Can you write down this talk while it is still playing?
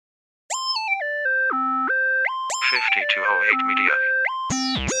5208 Media.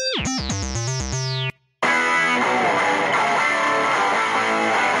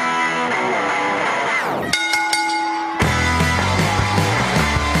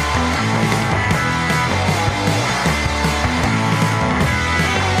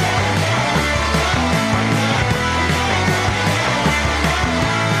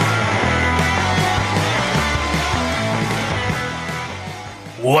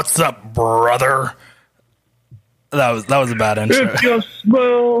 What's up, brother? That was a bad intro. If you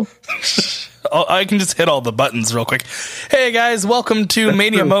smell. I can just hit all the buttons real quick. Hey guys, welcome to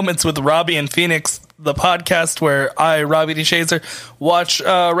Mania Moments with Robbie and Phoenix, the podcast where I, Robbie DeShazer, watch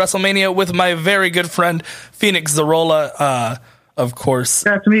WrestleMania with my very good friend Phoenix Zarola. Of course,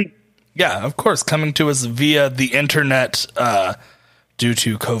 That's me. yeah, of course, coming to us via the internet due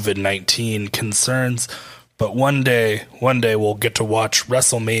to COVID-19 concerns. But one day we'll get to watch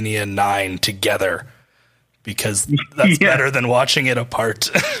WrestleMania 9 together because that's better than watching it apart.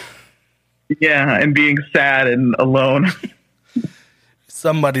 Yeah, and being sad and alone.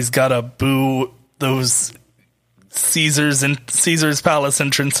 Somebody's got to boo those Caesar's Palace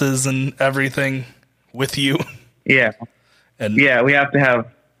entrances and everything with you. Yeah. And Yeah, we have to have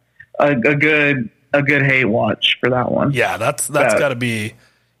a good hate watch for that one. yeah, that's got to be.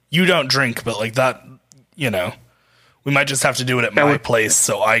 You don't drink, but like that, you know, we might just have to do it at my place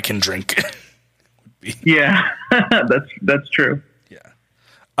so I can drink. Yeah, that's true.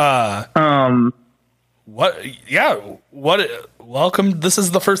 Welcome. This is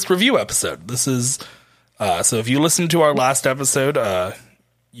the first review episode. This is, so if you listened to our last episode,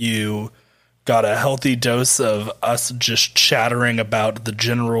 you got a healthy dose of us just chattering about the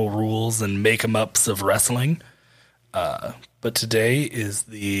general rules and make-em-ups of wrestling. But today is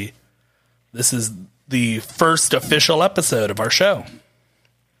this is the first official episode of our show.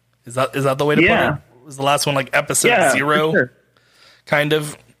 Is that the way to put it? Was the last one like episode 0? Sure. Kind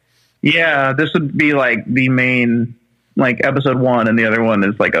of. Yeah, this would be like the main, like episode 1, and the other one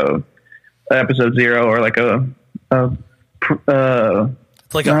is like a episode 0 or like it's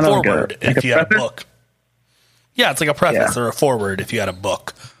like a forward if you had a book. Yeah, it's like a preface or a forward if you had a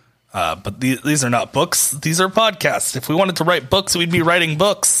book. But these are not books. These are podcasts. If we wanted to write books, we'd be writing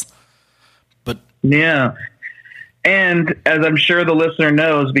books. But yeah. And as I'm sure the listener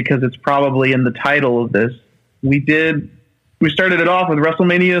knows, because it's probably in the title of this, we started it off with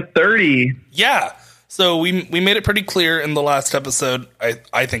WrestleMania 30. Yeah. So we made it pretty clear in the last episode.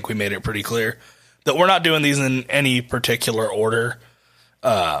 I think we made it pretty clear that we're not doing these in any particular order.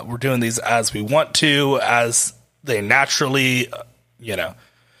 We're doing these as we want to, as they naturally,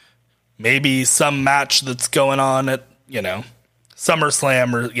 maybe some match that's going on at,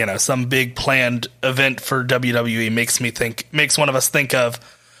 SummerSlam or, some big planned event for WWE makes one of us think of,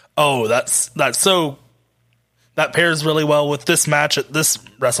 oh, that's so that pairs really well with this match at this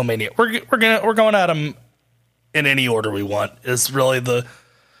WrestleMania. We're going at them in any order we want is really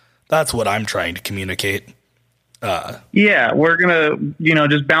that's what I'm trying to communicate. Yeah, we're going to,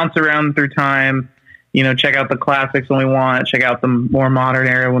 just bounce around through time, check out the classics when we want, check out the more modern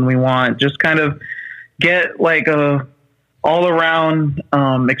era when we want, just kind of get like a all around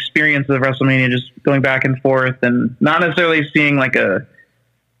experience of WrestleMania, just going back and forth and not necessarily seeing like a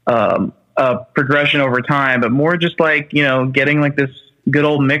progression over time, but more just like, getting like this good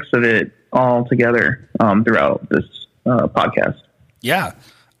old mix of it all together throughout this podcast. Yeah.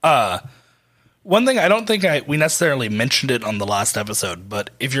 One thing I don't think we necessarily mentioned it on the last episode, but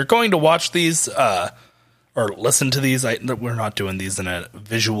if you're going to watch these or listen to these, we're not doing these in a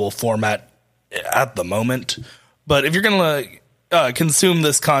visual format at the moment, but if you're going to consume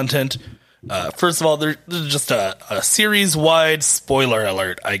this content, first of all, there's just a series-wide spoiler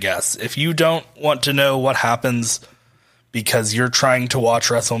alert, I guess. If you don't want to know what happens because you're trying to watch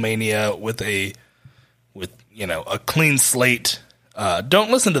WrestleMania with a clean slate,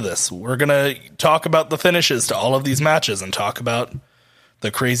 don't listen to this. We're going to talk about the finishes to all of these matches and talk about the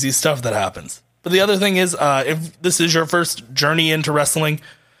crazy stuff that happens. But the other thing is, if this is your first journey into wrestling,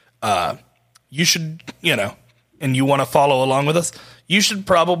 you should, and you want to follow along with us, you should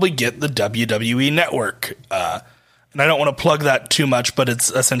probably get the WWE Network. And I don't want to plug that too much, but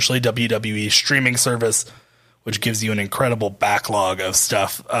it's essentially WWE streaming service, which gives you an incredible backlog of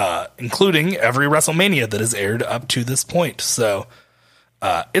stuff, including every WrestleMania that has aired up to this point. So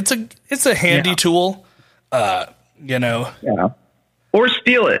it's a handy tool, Yeah. Or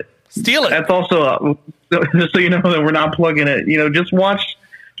steal it. Steal it. That's also, just so you know that we're not plugging it, just watch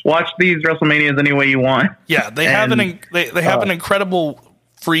these WrestleManias any way you want. Yeah, they have an incredible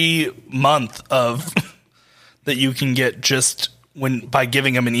free month of that you can get just by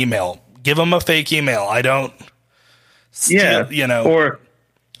giving them an email. Give them a fake email. Yeah. You know, or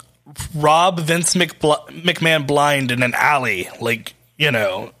rob Vince McMahon blind in an alley. Like, you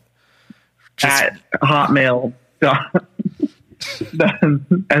know, just at Hotmail.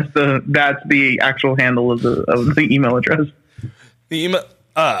 That's the actual handle of the email address. the email.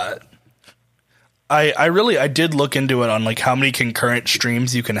 I did look into it on like how many concurrent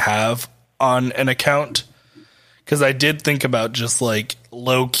streams you can have on an account, because I did think about just like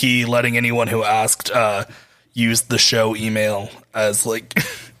low key letting anyone who asked use the show email as like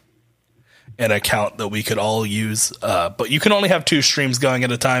an account that we could all use. But you can only have 2 streams going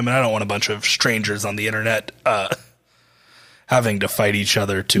at a time, and I don't want a bunch of strangers on the internet having to fight each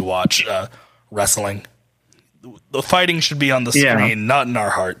other to watch wrestling. The fighting should be on the screen, not in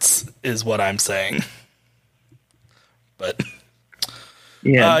our hearts, is what I'm saying. But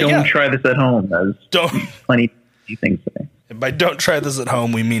don't try this at home, as plenty of things say. And by don't try this at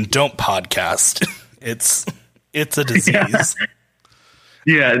home, we mean don't podcast. It's a disease.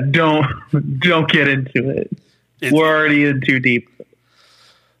 Yeah, don't get into it. We're already in too deep.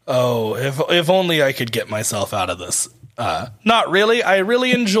 Oh, if only I could get myself out of this. Not really. I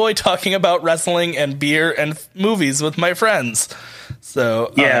really enjoy talking about wrestling and beer and movies with my friends.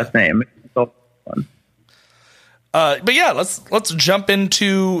 So same. It's all fun. But yeah, let's jump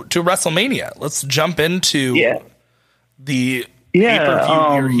into WrestleMania. Let's jump into the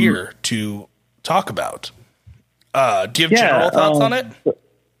pay-per-view you're here to talk about. Do you have general thoughts on it?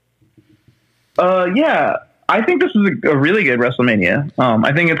 I think this is a really good WrestleMania.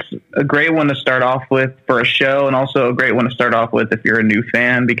 I think it's a great one to start off with for a show, and also a great one to start off with if you're a new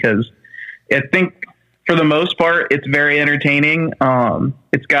fan, because I think for the most part it's very entertaining.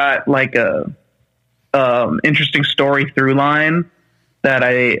 It's got like a interesting story through line that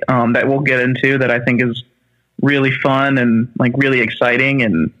that we'll get into, that I think is really fun and like really exciting,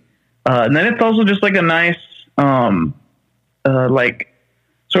 and then it's also just like a nice like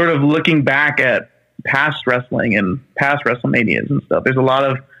sort of looking back at past wrestling and past WrestleManias and stuff. There's a lot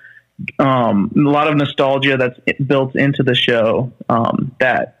of nostalgia that's built into the show,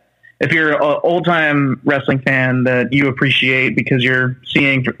 that if you're an old time wrestling fan, that you appreciate because you're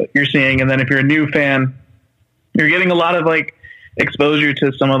seeing, and then if you're a new fan, you're getting a lot of like exposure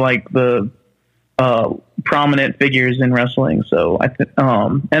to some of like the prominent figures in wrestling. So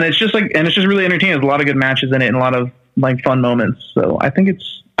and it's just really entertaining. There's a lot of good matches in it and a lot of like fun moments. So I think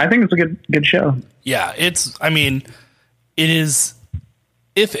it's a good show. Yeah, it is,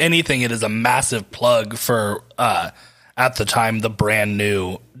 if anything, it is a massive plug for, at the time, the brand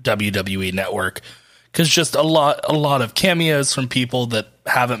new WWE network. Cause just a lot of cameos from people that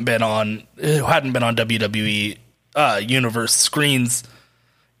hadn't been on WWE, universe screens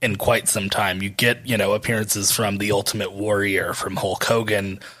in quite some time. You get, appearances from the Ultimate Warrior, from Hulk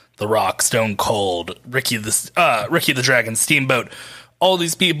Hogan, The Rock, Stone Cold, Ricky the Dragon Steamboat, all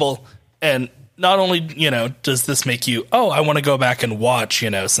these people. And not only, does this make you, I want to go back and watch,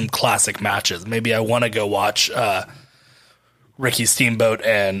 some classic matches. Maybe I want to go watch Ricky Steamboat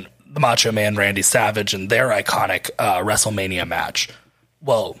and the Macho Man Randy Savage and their iconic WrestleMania match.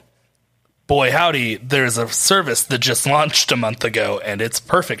 Well, boy howdy, there's a service that just launched a month ago, and it's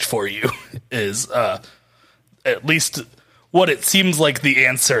perfect for you, is at least what it seems like the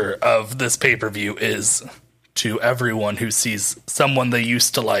answer of this pay-per-view is to everyone who sees someone they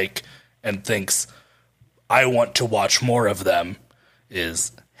used to like and thinks, I want to watch more of them,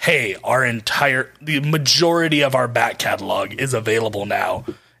 is, hey, the majority of our back catalog is available now,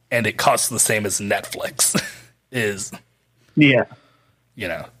 and it costs the same as Netflix. The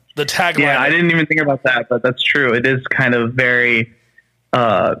tagline. Yeah, I didn't even think about that, but that's true. It is kind of very,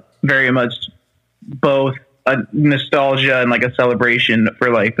 very much both a nostalgia and like a celebration for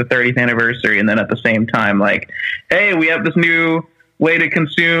like the 30th anniversary, and then at the same time, like, hey, we have this new way to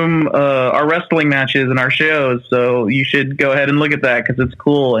consume our wrestling matches and our shows, so you should go ahead and look at that because it's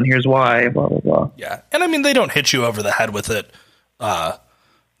cool, and here's why, blah blah blah. Yeah, and they don't hit you over the head with it.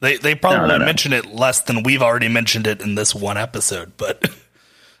 They probably mention it less than we've already mentioned it in this one episode, but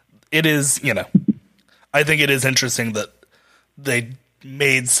it is, I think it is interesting that they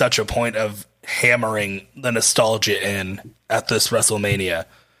made such a point of hammering the nostalgia in at this WrestleMania.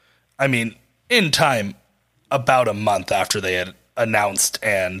 In time, about a month after they had announced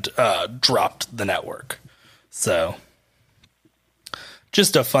and dropped the network. So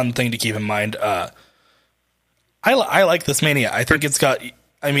just a fun thing to keep in mind. I like this Mania. I think it's got,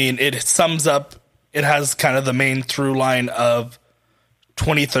 it sums up, it has kind of the main through line of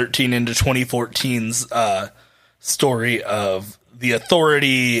 2013 into 2014's story of the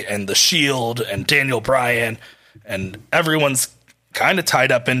Authority and the Shield and Daniel Bryan, and everyone's kind of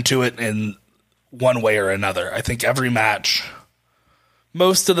tied up into it in one way or another. I think every match,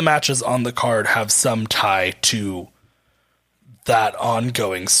 most of the matches on the card have some tie to that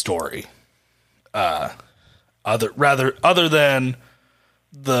ongoing story. Other than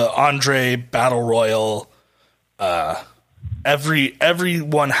the Andre Battle Royal,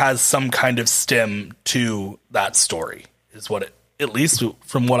 everyone has some kind of stem to that story, is what it, at least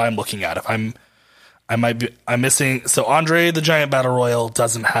from what I'm looking at. If I'm missing. So Andre the Giant Battle Royal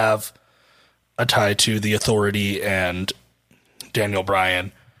doesn't have a tie to the Authority and Daniel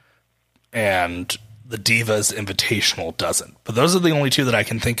Bryan, and the Divas Invitational doesn't. But those are the only two that I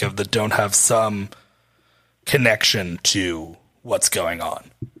can think of that don't have some connection to what's going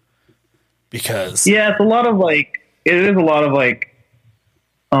on. Because it is a lot of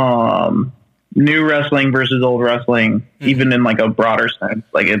new wrestling versus old wrestling, even in like a broader sense.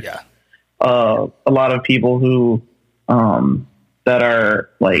 Like it's a lot of people who that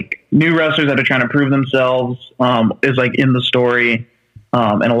are like new wrestlers that are trying to prove themselves is like in the story,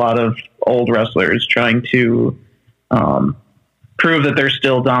 and a lot of old wrestlers trying to prove that they're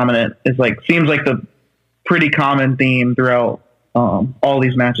still dominant is like seems like the pretty common theme throughout all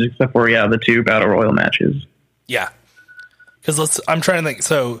these matches, except for the two Battle Royal matches. Yeah, because I'm trying to think.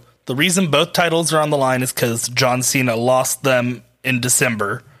 So the reason both titles are on the line is because John Cena lost them in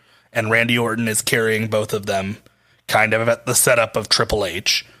December, and Randy Orton is carrying both of them, kind of at the setup of Triple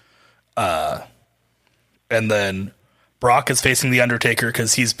H. And then Brock is facing The Undertaker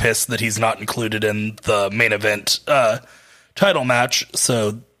because he's pissed that he's not included in the main event title match.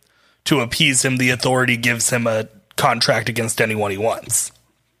 So to appease him, the Authority gives him a contract against anyone he wants.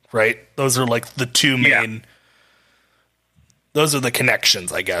 Right? Those are like the two main... Those are the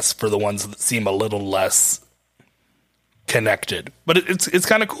connections, I guess, for the ones that seem a little less connected. But it's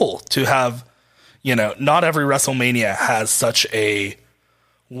kind of cool to have, not every WrestleMania has such a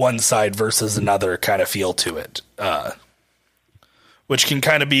one side versus another kind of feel to it. Which can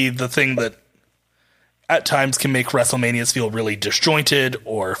kind of be the thing that at times can make WrestleManias feel really disjointed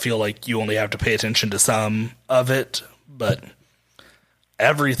or feel like you only have to pay attention to some of it. But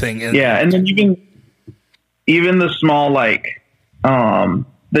everything... and then even the small, like...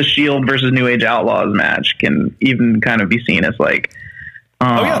 the Shield versus New Age Outlaws match can even kind of be seen as like,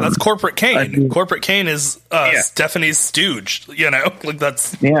 that's Corporate Kane. Corporate Kane is Stephanie's stooge. Like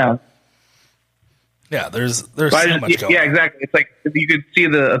that's There's so much going. Yeah, exactly. It's like you could see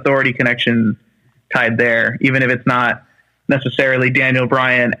the Authority connection tied there, even if it's not necessarily Daniel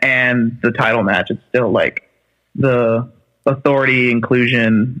Bryan and the title match. It's still like the Authority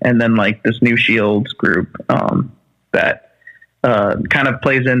inclusion, and then like this new Shields group that. Kind of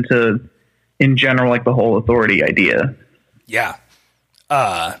plays into, in general, like the whole Authority idea. Yeah.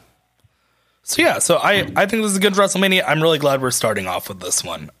 So I think this is a good WrestleMania. I'm really glad we're starting off with this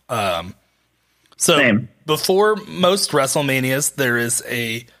one. Same. Before most WrestleManias, there is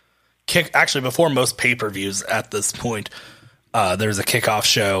a kick. Actually, before most pay-per-views at this point, there's a kickoff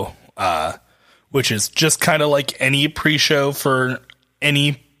show, which is just kind of like any pre-show for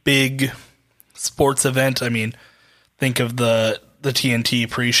any big sports event. I mean, think of the TNT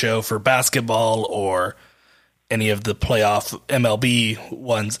pre-show for basketball or any of the playoff MLB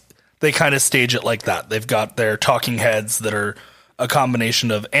ones. They kind of stage it like that. They've got their talking heads that are a combination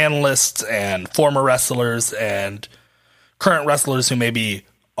of analysts and former wrestlers and current wrestlers who maybe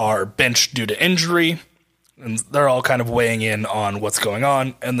are benched due to injury. And they're all kind of weighing in on what's going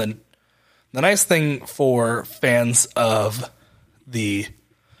on. And then the nice thing for fans of the...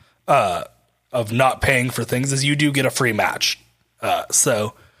 of not paying for things is you do get a free match.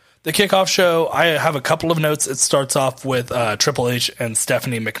 So the kickoff show, I have a couple of notes. It starts off with Triple H and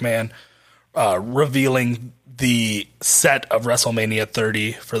Stephanie McMahon revealing the set of WrestleMania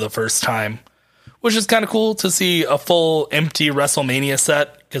 30 for the first time, which is kind of cool to see a full empty WrestleMania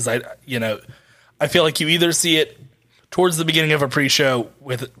set. Because I feel like you either see it towards the beginning of a pre-show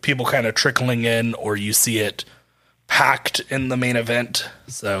with people kind of trickling in, or you see it packed in the main event.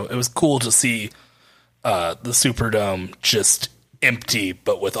 So it was cool to see the Superdome just empty,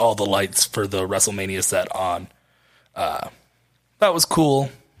 but with all the lights for the WrestleMania set on. That was cool.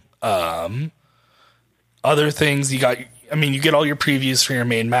 Other things you get all your previews for your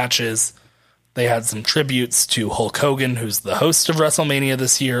main matches. They had some tributes to Hulk Hogan, who's the host of WrestleMania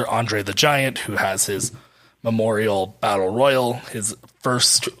this year, Andre the Giant, who has his Memorial Battle Royal, his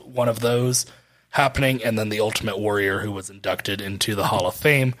first one of those happening, and then the Ultimate Warrior, who was inducted into the Hall of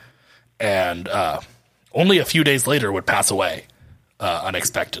Fame, and only a few days later would pass away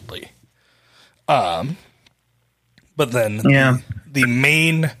unexpectedly. But then the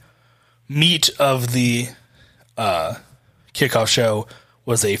main meat of the kickoff show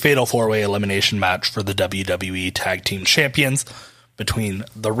was a fatal 4-way elimination match for the WWE Tag Team Champions between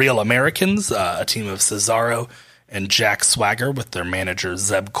the Real Americans, a team of Cesaro and Jack Swagger with their manager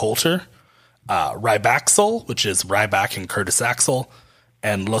Zeb Coulter, Rybaxel, which is Ryback and Curtis Axel,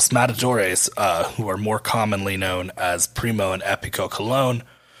 and Los Matadores, who are more commonly known as Primo and Epico Colon,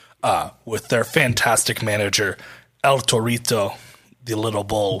 with their fantastic manager El Torito, the Little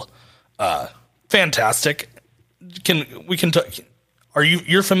Bull. Fantastic.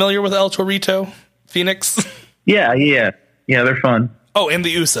 You're familiar with El Torito, Phoenix? Yeah, they're fun. Oh, and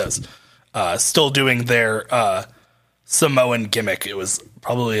the Usos, still doing their Samoan gimmick. It was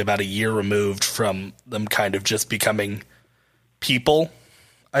probably about a year removed from them kind of just becoming people.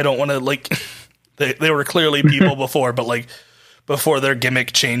 I don't want to they were clearly people before, but before their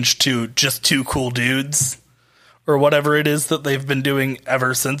gimmick changed to just two cool dudes or whatever it is that they've been doing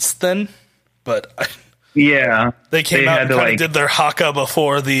ever since then. But they came out and kind of did their haka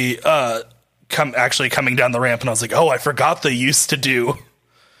before the actually coming down the ramp, and I was like, oh, I forgot they used to do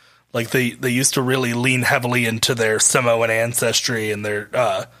they used to really lean heavily into their Samoan ancestry and their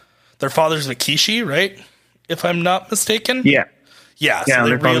father's Rikishi, right? If I'm not mistaken. Yeah, so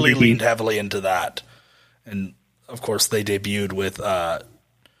they really leaned heavily into that. And, of course, they debuted with...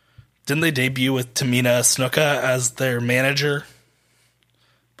 didn't they debut with Tamina Snuka as their manager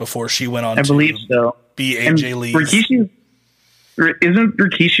before she went on believe so. Be AJ Lee's... Isn't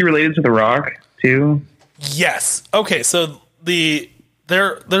Rikishi related to The Rock, too? Yes. Okay, so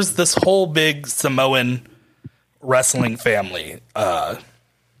there's this whole big Samoan wrestling family,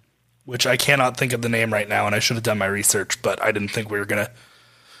 which I cannot think of the name right now, and I should have done my research, but I didn't think we were going to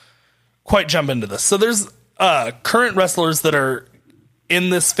quite jump into this. So there's current wrestlers that are in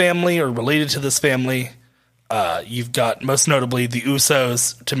this family or related to this family. You've got, most notably, the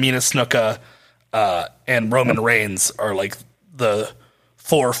Usos, Tamina Snuka, and Roman Reigns are the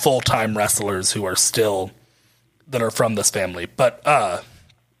 4 full-time wrestlers who are still that are from this family. But The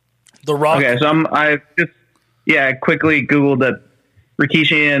Rock... Okay, so I just quickly Googled that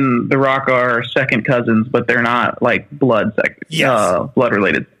Rikishi and The Rock are second cousins, but they're not blood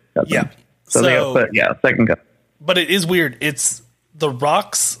related cousins. Yeah. So second cousin. But it is weird. It's The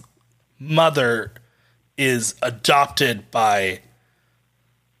Rock's mother is adopted by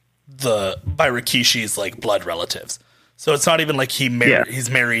Rikishi's blood relatives. So it's not even he's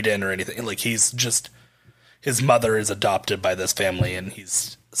married in or anything. He's just, his mother is adopted by this family, and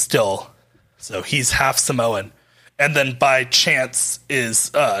he's half Samoan. And then by chance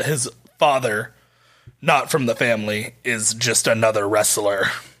is his father, not from the family, is just another wrestler,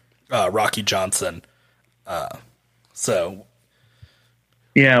 Rocky Johnson. Rock's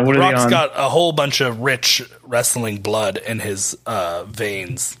got a whole bunch of rich wrestling blood in his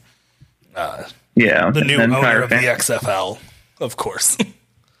veins. The new owner of the XFL, of course.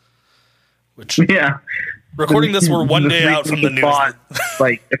 Recording this, we're one day out from the news.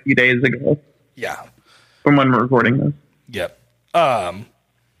 A few days ago. Yeah. From when we're recording this. Yep.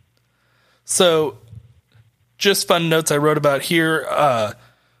 So, just fun notes I wrote about here.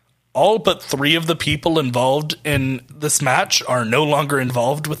 All but 3 of the people involved in this match are no longer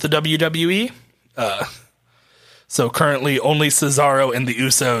involved with the WWE. So currently only Cesaro and the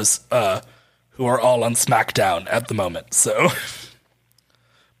Usos, who are all on SmackDown at the moment. So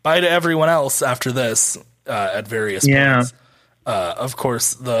bye to everyone else after this at various points. Of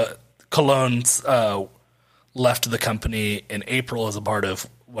course, the Colognes left the company in April as a part of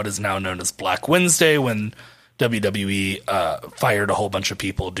what is now known as Black Wednesday, when WWE fired a whole bunch of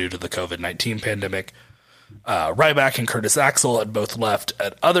people due to the COVID-19 pandemic. Ryback and Curtis Axel had both left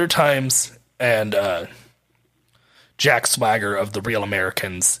at other times, and Jack Swagger of the Real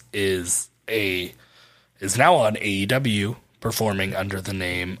Americans is now on AEW, performing under the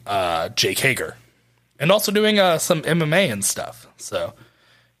name Jake Hager, and also doing some MMA and stuff. So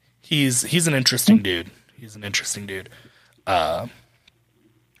he's an interesting dude. He's an interesting dude.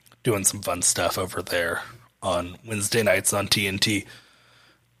 Doing some fun stuff over there on Wednesday nights on TNT.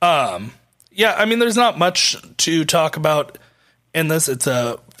 There's not much to talk about in this. It's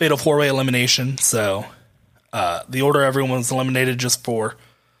a fatal 4-way elimination, so the order everyone was eliminated just for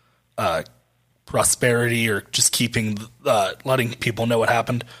prosperity, or just letting people know what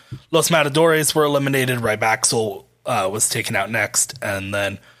happened. Los Matadores were eliminated. Rybaxel was taken out next, and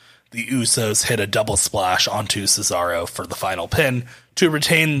then the Usos hit a double splash onto Cesaro for the final pin to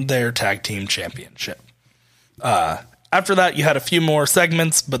retain their tag team championship. After that, you had a few more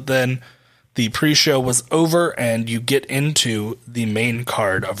segments, but then the pre-show was over, and you get into the main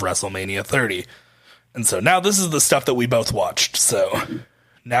card of WrestleMania 30. And so now this is the stuff that we both watched. So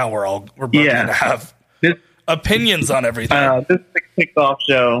now we're both going to have opinions on everything. This is a kickoff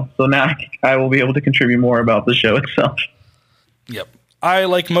show, so now I will be able to contribute more about the show itself. Yep. I,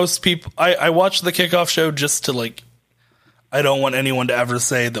 like most people, I watch the kickoff show just to, like, I don't want anyone to ever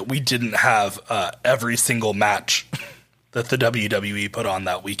say that we didn't have every single match that the WWE put on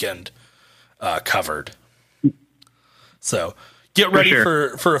that weekend covered. So get ready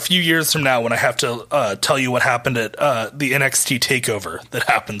for a few years from now when I have to tell you what happened at the NXT takeover that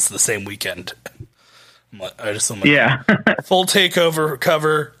happens the same weekend. I'm like, full takeover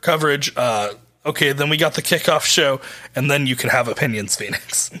coverage. Okay, then we got the kickoff show, and then you can have opinions,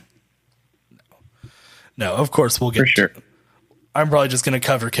 Phoenix. No, of course we'll get. For sure. I'm probably just going to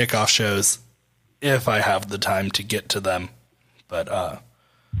cover kickoff shows if I have the time to get to them. But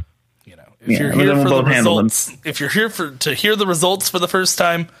if you're here for the results, if you're here to hear the results for the first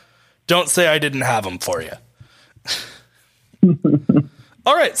time, don't say I didn't have them for you.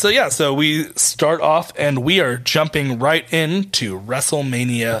 All right, so we start off, and we are jumping right into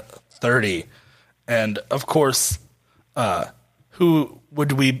WrestleMania 30. And of course, why it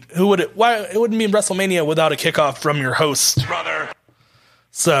wouldn't be WrestleMania without a kickoff from your host, brother.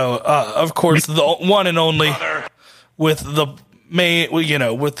 So, of course, the one and only brother. With the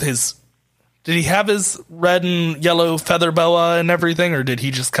with his, did he have his red and yellow feather boa and everything, or did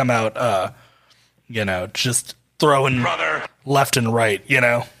he just come out, just throwing brother. Left and right,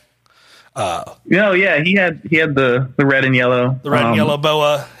 yeah, he had the red and yellow. The red and yellow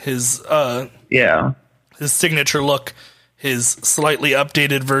boa, his signature look, his slightly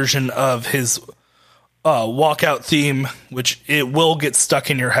updated version of his walkout theme, which it will get stuck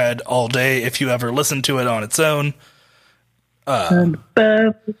in your head all day if you ever listen to it on its own. I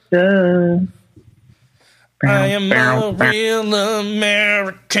am a real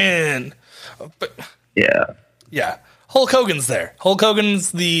American. Yeah. Hulk Hogan's there. Hulk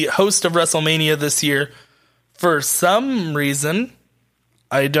Hogan's the host of WrestleMania this year. For some reason,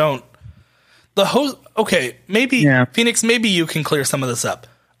 the host. Okay, maybe Phoenix. Maybe you can clear some of this up.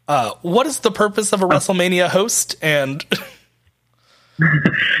 What is the purpose of a WrestleMania host, and the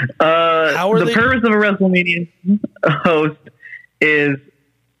purpose of a WrestleMania host is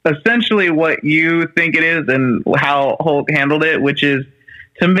essentially what you think it is and how Hulk handled it, which is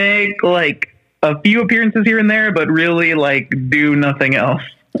to make like a few appearances here and there, but really like do nothing else.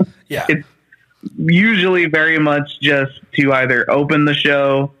 Yeah, it's usually very much just to either open the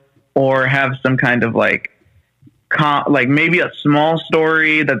show or have some kind of like maybe a small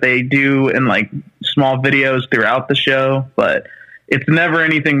story that they do in like small videos throughout the show, but it's never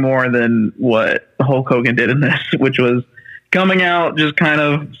anything more than what Hulk Hogan did in this, which was coming out, just kind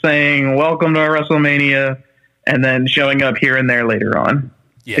of saying, "Welcome to our WrestleMania," and then showing up here and there later on.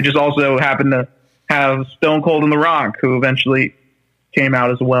 Yeah. It just also happened to have Stone Cold and The Rock, who eventually came out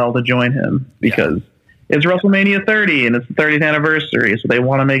as well to join him because it's WrestleMania 30 and it's the 30th anniversary, so they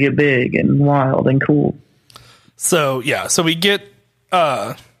want to make it big and wild and cool. So we get.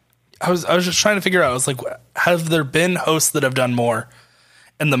 I was just trying to figure out. I was like, have there been hosts that have done more?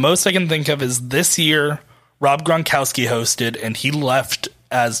 And the most I can think of is this year, Rob Gronkowski hosted, and he left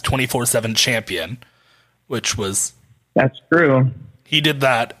as 24/7 champion, which was that's true. He did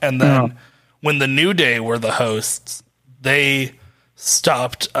that, and then when the New Day were the hosts, they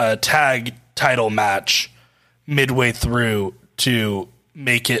stopped a tag title match midway through to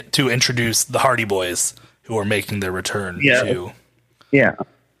introduce the Hardy Boys, who are making their return too. Yeah.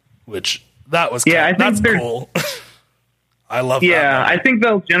 Which that was that's cool. I love that. Yeah, I think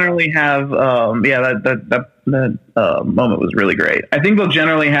they'll generally have that moment was really great. I think they'll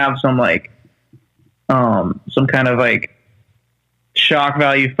generally have some like some kind of like shock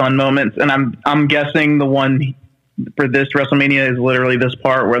value fun moments, and I'm guessing the one for this WrestleMania is literally this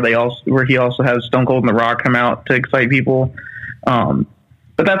part where he also has Stone Cold and The Rock come out to excite people. But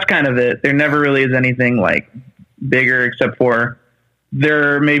that's kind of it. There never really is anything like bigger, except for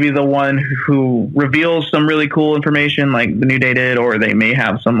they're maybe the one who reveals some really cool information like the New Day did, or they may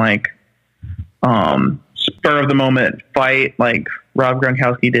have some like spur of the moment fight like Rob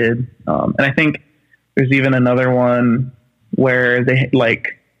Gronkowski did. And I think there's even another one where they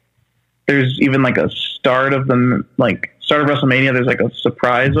there's even like a start of WrestleMania. There's like a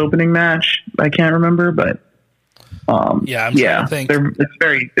surprise opening match. I can't remember, but I'm trying to think.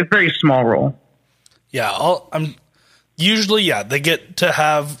 It's very small role. Yeah, usually they get to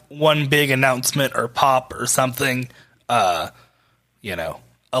have one big announcement or pop or something.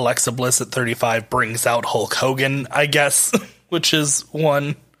 Alexa Bliss at 35 brings out Hulk Hogan, I guess, which is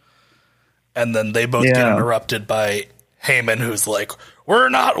one. And then they both get interrupted by Heyman, who's like, "We're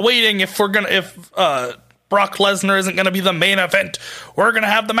not waiting if Brock Lesnar isn't gonna be the main event. We're gonna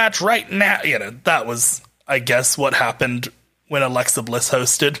have the match right now." That was I guess, what happened when Alexa Bliss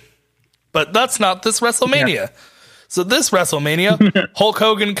hosted. But that's not this WrestleMania. Yeah. So this WrestleMania, Hulk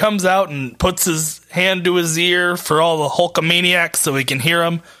Hogan comes out and puts his hand to his ear for all the Hulkamaniacs so we can hear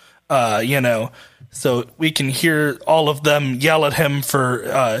him, so we can hear all of them yell at him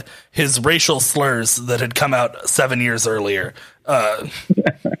for his racial slurs that had come out 7 years earlier. Sorry,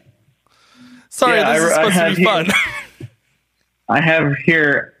 this is supposed to be fun. I have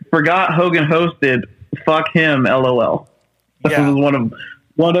here, forgot Hogan hosted, fuck him, LOL. This was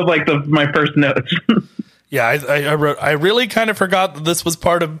one of like my first notes. Yeah, I wrote, I really kind of forgot that this was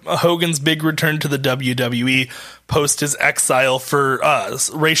part of Hogan's big return to the WWE post his exile for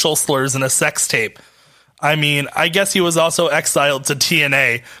racial slurs and a sex tape. I mean, I guess he was also exiled to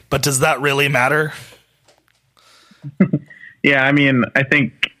TNA, but does that really matter? Yeah, I mean, I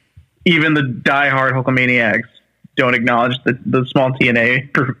think even the diehard Hulkamaniacs don't acknowledge the small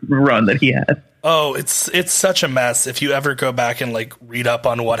TNA run that he had. Oh, it's such a mess. If you ever go back and like read up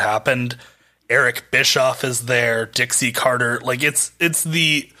on what happened, Eric Bischoff is there, Dixie Carter, like it's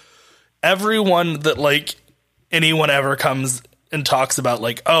everyone that like anyone ever comes and talks about,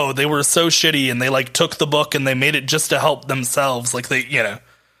 like, oh, they were so shitty and they like took the book and they made it just to help themselves. Like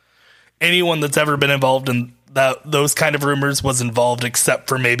anyone that's ever been involved in those kind of rumors was involved except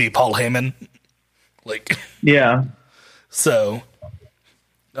for maybe Paul Heyman. Like, yeah. So,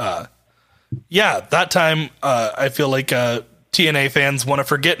 that time, I feel like, TNA fans want to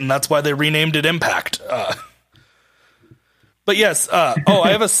forget, and that's why they renamed it Impact. But yes,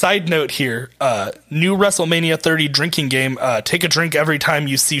 I have a side note here. New WrestleMania 30 drinking game. Take a drink every time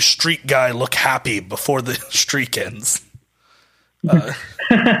you see Streak Guy look happy before the streak ends. Then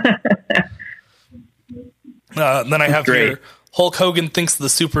I have here, Hulk Hogan thinks the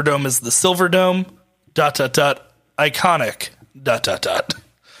Superdome is the Silver Dome, ... iconic, ...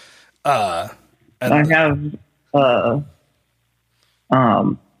 And I have,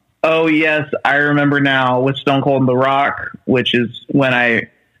 oh yes, I remember now with Stone Cold and The Rock, which is when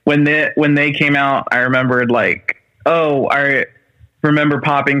they came out, I remembered like, oh, I remember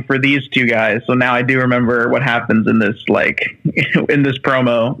popping for these two guys. So now I do remember what happens in this, like in this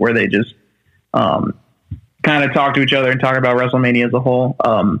promo where they just, kind of talk to each other and talk about WrestleMania as a whole.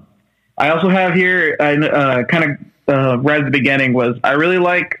 I also have here, I kind of right at the beginning was, I really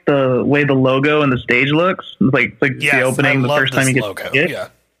like the way the logo and the stage looks. It's like yes, the opening, the first time you get logo.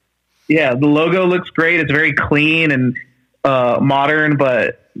 Yeah, the logo looks great. It's very clean and modern,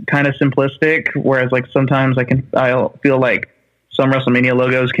 but kind of simplistic. Whereas like sometimes I feel like some WrestleMania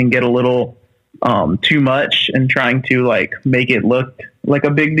logos can get a little too much and trying to like make it look like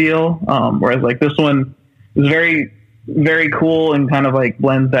a big deal. Whereas like this one is very, very cool and kind of like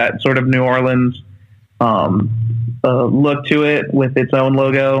blends that sort of New Orleans look to it with its own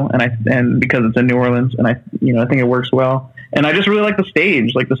logo, and because it's in New Orleans, and I think it works well. And I just really like the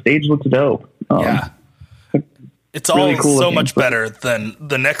stage. Like the stage looks dope. It's all really cool, so much better than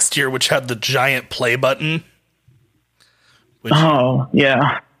the next year, which had the giant play button. When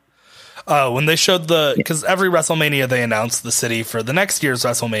they showed because every WrestleMania they announced the city for the next year's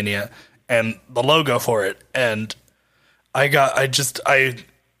WrestleMania and the logo for it, and I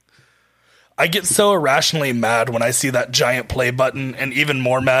get so irrationally mad when I see that giant play button, and even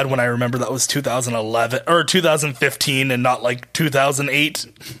more mad when I remember that was 2011 or 2015 and not like 2008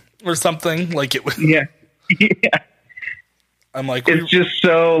 or something. Like it was. Yeah. I'm like, it's just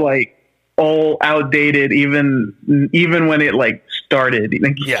so like all outdated, even when it like started.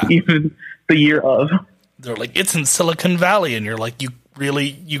 Like, even the year of. They're like, it's in Silicon Valley, and you're like, you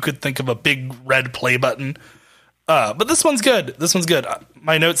could think of a big red play button. But this one's good.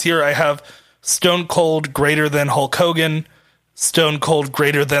 My notes here, I have Stone Cold greater than Hulk Hogan, Stone Cold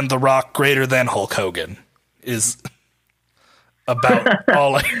greater than The Rock, greater than Hulk Hogan is about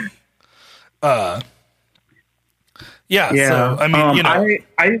all I... So, I mean,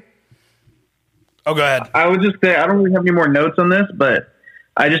 oh, go ahead. I would just say, I don't really have any more notes on this, but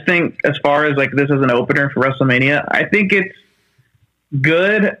I just think as far as like this as an opener for WrestleMania, I think it's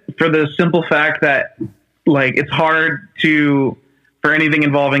good for the simple fact that like it's hard for anything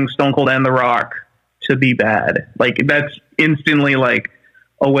involving Stone Cold and The Rock to be bad. Like that's instantly like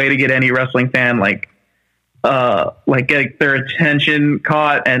a way to get any wrestling fan like get their attention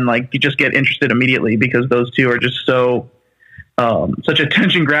caught, and like you just get interested immediately because those two are just so such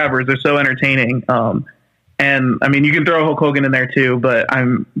attention grabbers. They're so entertaining. And I mean, you can throw Hulk Hogan in there too, but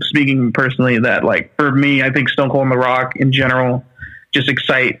I'm speaking personally that like for me, I think Stone Cold and The Rock in general just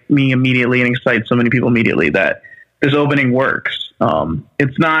excite me immediately and excite so many people immediately that this opening works.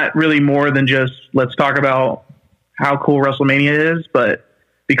 It's not really more than just let's talk about how cool WrestleMania is, but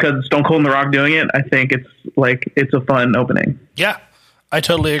because Stone Cold and The Rock doing it, I think it's a fun opening. Yeah, I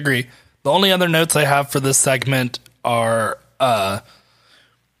totally agree. The only other notes I have for this segment are,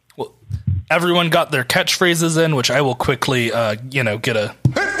 everyone got their catchphrases in, which I will quickly, get a...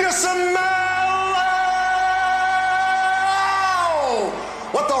 If you smell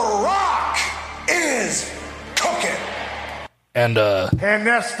what The Rock is cooking. And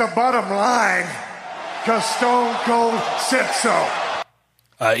that's the bottom line, because Stone Cold said so.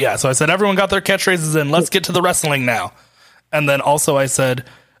 So I said everyone got their catchphrases in. Let's get to the wrestling now. And then also I said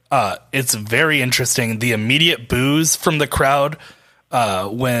it's very interesting, the immediate boos from the crowd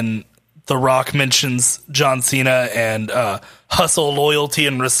when The Rock mentions John Cena and hustle, loyalty,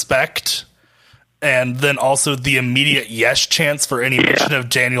 and respect. And then also the immediate yes chants for any mention of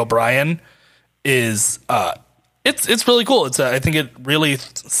Daniel Bryan is it's really cool. I think it really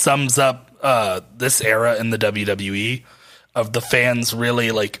sums up this era in the WWE of the fans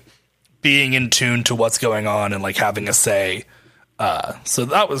really like being in tune to what's going on and like having a say. So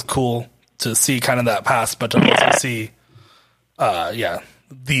that was cool to see kind of that past, but to also see,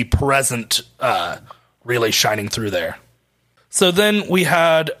 the present really shining through there. So then we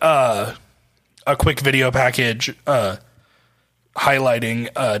had a quick video package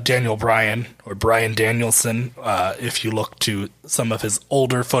highlighting Daniel Bryan, or Bryan Danielson, if you look to some of his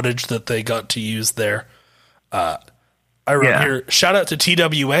older footage that they got to use there. I wrote here, shout out to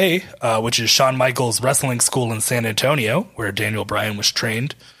TWA, which is Shawn Michaels Wrestling School in San Antonio, where Daniel Bryan was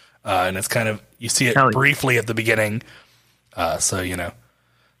trained. And it's kind of, you see it briefly at the beginning.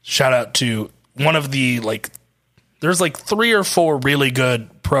 Shout out to one of the, there's 3 or 4 really good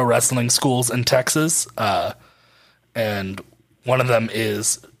pro wrestling schools in Texas. And one of them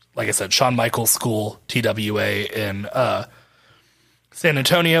is, like I said, Shawn Michaels School, TWA, in San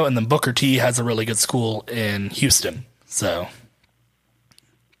Antonio. And then Booker T has a really good school in Houston. So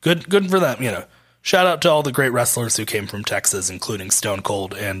good for them, Shout out to all the great wrestlers who came from Texas, including Stone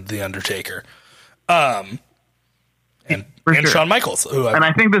Cold and The Undertaker. And Shawn Michaels,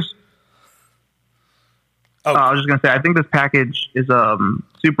 I think this I was just going to say, I think this package is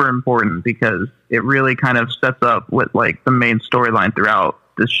super important because it really kind of sets up what the main storyline throughout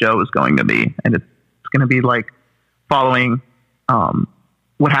this show is going to be, and it's going to be following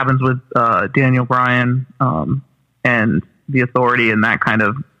what happens with Daniel Bryan and the Authority, and that kind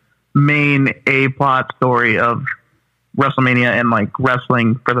of main A-plot story of WrestleMania and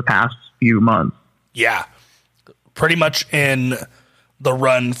wrestling for the past few months. Yeah, pretty much in the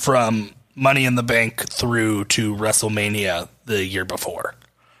run from Money in the Bank through to WrestleMania the year before,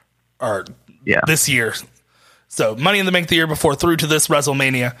 or this year. So Money in the Bank the year before through to this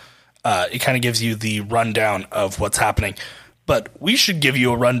WrestleMania. It kind of gives you the rundown of what's happening. But we should give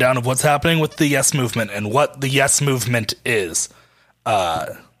you a rundown of what's happening with the Yes Movement and what the Yes Movement is.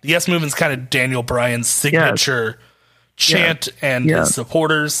 The Yes Movement's kind of Daniel Bryan's signature chant and his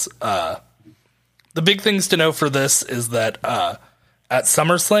supporters. The big things to know for this is that at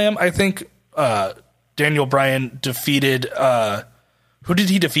SummerSlam, I think Daniel Bryan defeated... who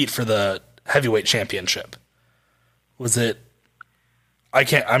did he defeat for the heavyweight championship? Was it...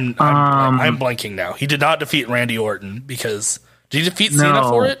 I'm blanking now. He did not defeat Randy Orton because... Did he defeat Cena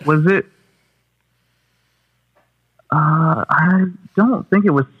for it? Was it... I don't think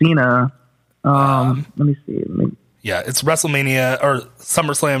it was Cena. Let me see. Yeah, it's WrestleMania or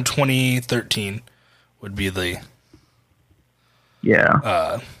SummerSlam 2013 would be the...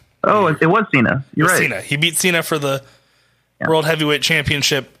 Yeah. It was Cena. You're right. Cena. He beat Cena for the World Heavyweight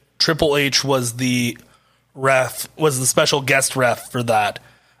Championship. Triple H was the special guest ref for that.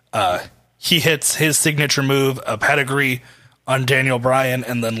 He hits his signature move, a pedigree, on Daniel Bryan,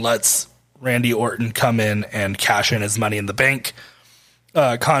 and then lets Randy Orton come in and cash in his Money in the Bank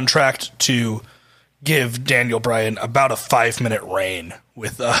contract to give Daniel Bryan about a 5-minute reign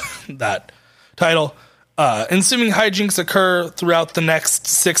with that title. Ensuing hijinks occur throughout the next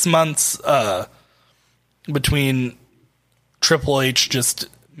 6 months between Triple H just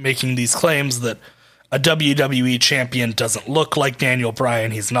making these claims that a WWE champion doesn't look like Daniel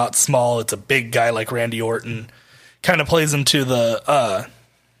Bryan. He's not small. It's a big guy like Randy Orton. Kind of plays into the...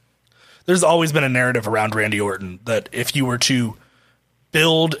 there's always been a narrative around Randy Orton that if you were to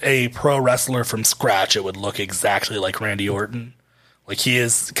build a pro wrestler from scratch, it would look exactly like Randy Orton. He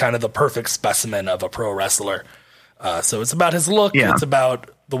is kind of the perfect specimen of a pro wrestler. So it's about his look. Yeah. It's about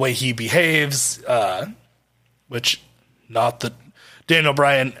the way he behaves, which not that Daniel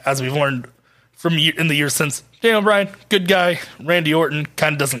Bryan, as we've learned from in the years since, Daniel Bryan, good guy. Randy Orton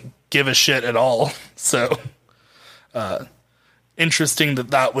kind of doesn't give a shit at all. So interesting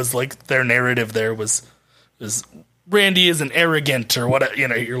that was their narrative there was Randy isn't arrogant or what,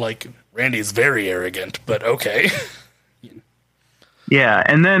 you're like, Randy's very arrogant, but okay. Yeah.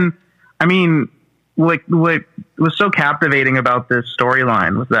 And then, I mean, what was so captivating about this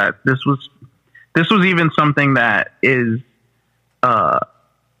storyline was that this was even something that is,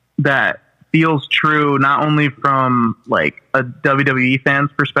 that feels true, not only from like a WWE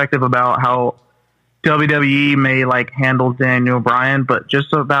fan's perspective about how WWE may like handle Daniel Bryan, but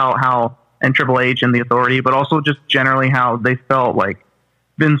just about how, and Triple H and the Authority, but also just generally how they felt like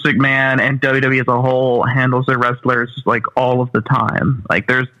Vince McMahon and WWE as a whole handles their wrestlers like all of the time. Like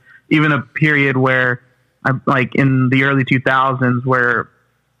there's even a period where like in the early 2000s where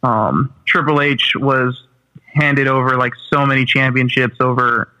Triple H was handed over like so many championships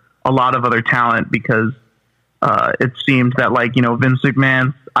over a lot of other talent because it seemed that like, Vince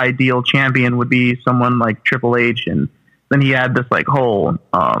McMahon's ideal champion would be someone like Triple H. And then he had this like whole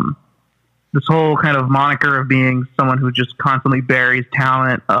kind of moniker of being someone who just constantly buries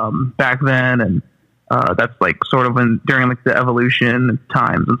talent back then. And that's like sort of during like the evolution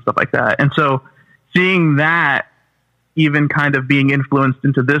times and stuff like that. And so seeing that even kind of being influenced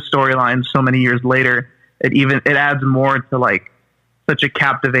into this storyline so many years later, it adds more to like such a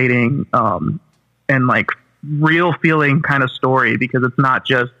captivating and like real feeling kind of story, because it's not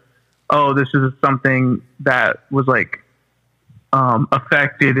just, oh, this is something that was like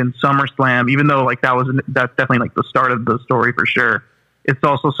affected in SummerSlam, even though like that's definitely like the start of the story for sure. It's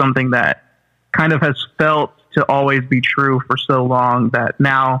also something that kind of has felt to always be true for so long that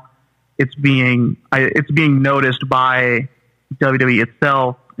now it's being noticed by WWE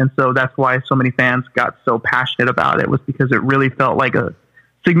itself. And so that's why so many fans got so passionate about it, was because it really felt like a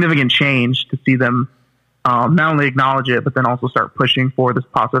significant change to see them not only acknowledge it, but then also start pushing for this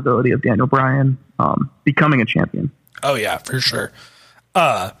possibility of Daniel Bryan becoming a champion. Oh yeah, for sure.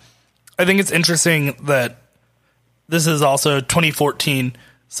 I think it's interesting that this is also 2014.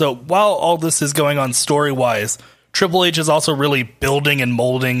 So while all this is going on story-wise, Triple H is also really building and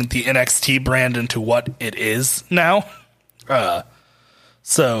molding the NXT brand into what it is now.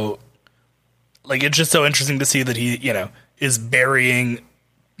 So like, it's just so interesting to see that he, is burying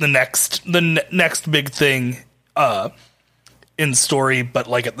the next big thing in story, but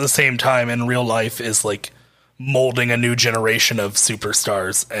like at the same time in real life is like molding a new generation of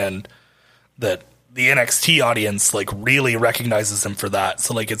superstars, and that the NXT audience like really recognizes him for that.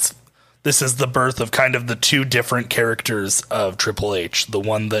 So like this is the birth of kind of the two different characters of Triple H, the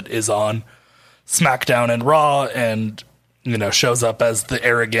one that is on SmackDown and Raw and shows up as the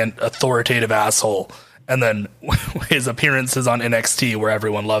arrogant, authoritative asshole, and then his appearances on NXT where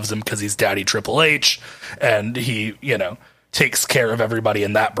everyone loves him because he's Daddy Triple H and he, takes care of everybody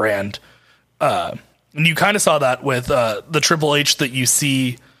in that brand. And you kind of saw that with the Triple H that you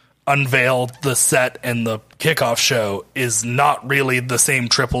see unveil the set in the kickoff show is not really the same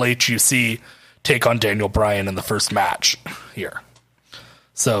Triple H you see take on Daniel Bryan in the first match here.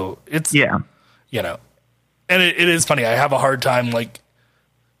 So it's, and it is funny. I have a hard time, like,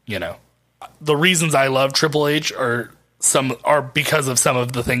 the reasons I love Triple H are because of some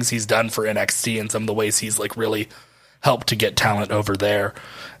of the things he's done for NXT and some of the ways he's like really helped to get talent over there.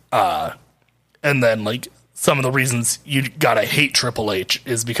 And then like some of the reasons you gotta hate Triple H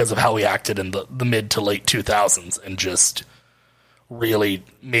is because of how he acted in the mid to late 2000s and just really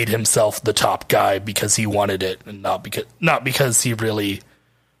made himself the top guy because he wanted it and not because he really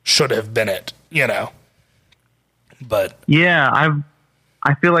should have been it, But yeah,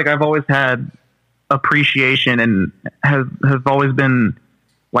 I feel like I've always had appreciation and have always been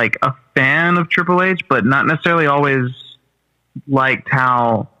like a fan of Triple H, but not necessarily always liked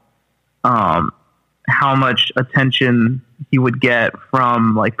how much attention he would get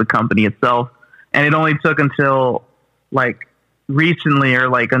from like the company itself. And it only took until like recently or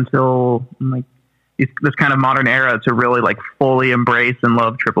like until like this kind of modern era to really like fully embrace and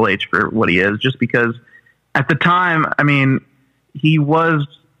love Triple H for what he is, just because at the time, I mean, he was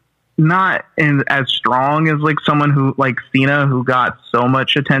not as strong as like someone who like Cena, who got so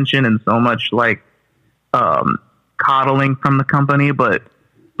much attention and so much like coddling from the company, but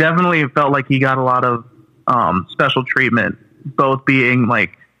definitely it felt like he got a lot of special treatment, both being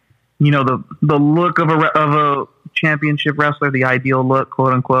like, the look of a championship wrestler, the ideal look,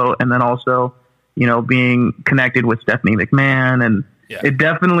 quote unquote, and then also, being connected with Stephanie McMahon. And it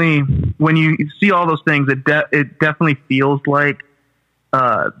definitely, when you see all those things, it definitely feels like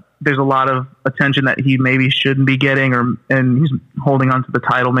there's a lot of attention that he maybe shouldn't be getting, and he's holding on to the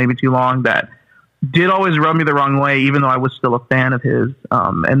title maybe too long. That did always rub me the wrong way, even though I was still a fan of his.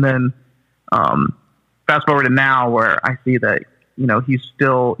 And then fast forward to now, where I see that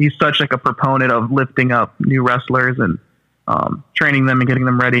he's such like a proponent of lifting up new wrestlers and training them and getting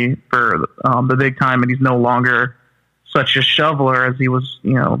them ready for the big time. And he's no longer such a shoveler as he was,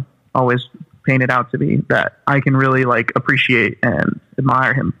 always painted out to be, that I can really like appreciate and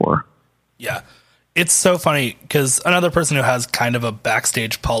admire him for. Yeah. It's so funny because another person who has kind of a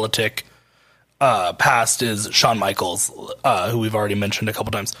backstage politic past is Shawn Michaels, who we've already mentioned a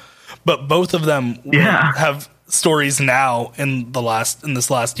couple times. But both of them have stories now in this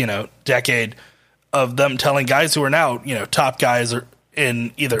last decade of them telling guys who are now top guys or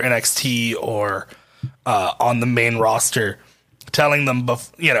in either NXT or on the main roster, telling them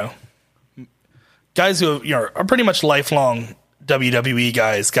guys who are pretty much lifelong WWE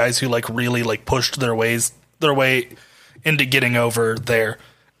guys who like really like pushed their way into getting over there,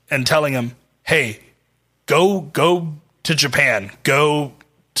 and telling them, hey, go to Japan, go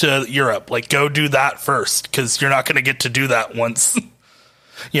to Europe, like go do that first, because you're not going to get to do that once.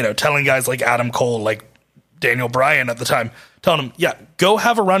 Telling guys like Adam Cole, like Daniel Bryan at the time, telling him, yeah, go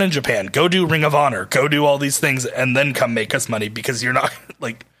have a run in Japan, go do Ring of Honor, go do all these things, and then come make us money, because you're not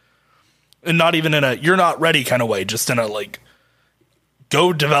like, and not even in a you're not ready kind of way, just in a like,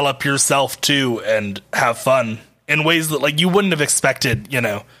 go develop yourself too and have fun in ways that like you wouldn't have expected,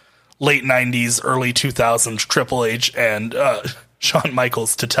 late 90s, early 2000s Triple H and Shawn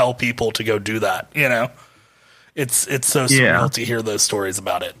Michaels to tell people to go do that. It's so surreal to hear those stories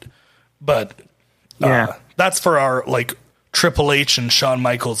about it. But that's for our like Triple H and Shawn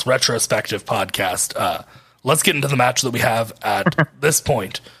Michaels retrospective podcast. Let's get into the match that we have at this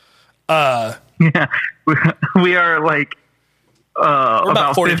point. We are like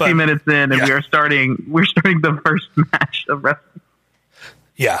about 50 minutes in, and we're starting the first match of wrestling.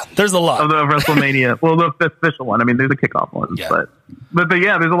 Yeah, there's a lot of the WrestleMania. Well, the official one. I mean, there's a kickoff one, but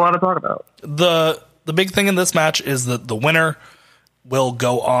there's a lot to talk about. The big thing in this match is that the winner will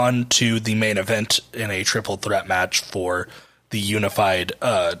go on to the main event in a triple threat match for the unified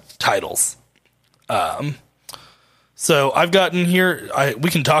titles. So I've gotten here. We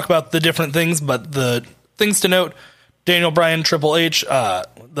can talk about the different things, but the things to note: Daniel Bryan, Triple H.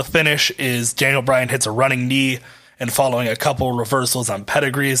 The finish is Daniel Bryan hits a running knee, and following a couple reversals on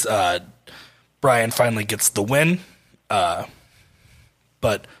pedigrees, Bryan finally gets the win. But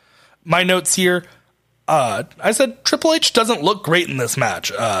my notes here, I said Triple H doesn't look great in this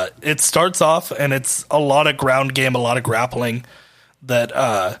match. It starts off, and it's a lot of ground game, a lot of grappling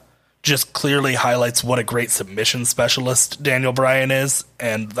that just clearly highlights what a great submission specialist Daniel Bryan is,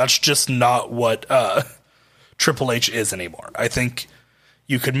 and that's just not what Triple H is anymore. I think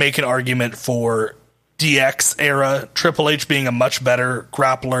you could make an argument for DX era Triple H being a much better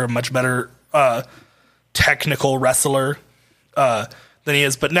grappler, much better technical wrestler than he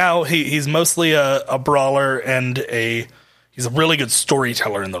is. But now he's mostly a brawler, and he's a really good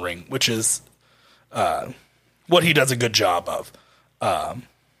storyteller in the ring, which is what he does a good job of.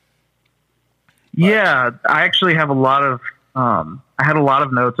 I actually have a lot of I had a lot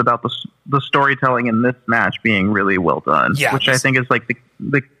of notes about the storytelling in this match being really well done, which I think is like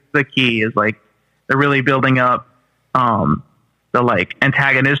the key is like they're really building up the like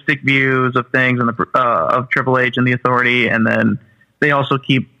antagonistic views of things and of Triple H and the Authority, and then they also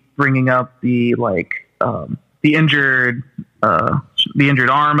keep bringing up the like the injured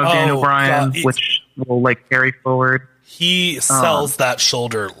arm of Daniel Bryan, which will like carry forward. He sells that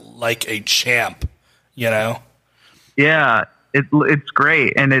shoulder like a champ, Yeah, it's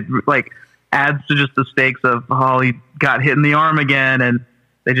great, and it like adds to just the stakes of he got hit in the arm again, and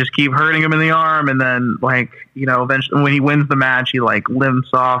they just keep hurting him in the arm, and then eventually when he wins the match, he like limps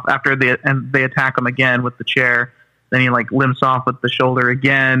off after they attack him again with the chair. Then he like limps off with the shoulder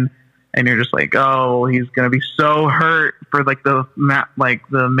again, and you're just like, oh, he's gonna be so hurt for like the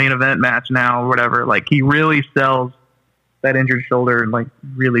main event match now or whatever. Like he really sells that injured shoulder like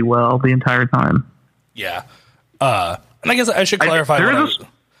really well the entire time. Yeah. And I guess I should clarify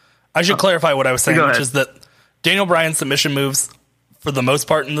what I was saying, which is that Daniel Bryan's submission moves, for the most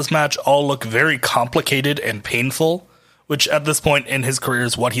part in this match, all look very complicated and painful, which at this point in his career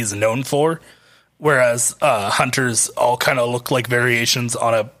is what he's known for. Whereas Hunter's all kind of look like variations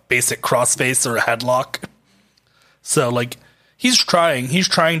on a basic crossface or a headlock. So like he's trying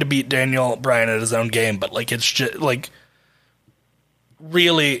to beat Daniel Bryan at his own game, but like it's just like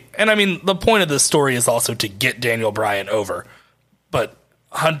really, and I mean the point of this story is also to get Daniel Bryan over, but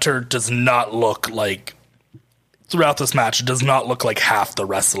Hunter does not look like, throughout this match, does not look like half the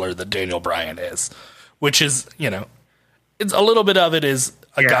wrestler that Daniel Bryan is, which is, it's a little bit of it is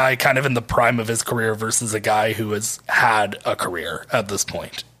a guy kind of in the prime of his career versus a guy who has had a career at this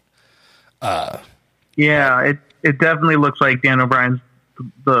point. Yeah, it definitely looks like Dan O'Brien's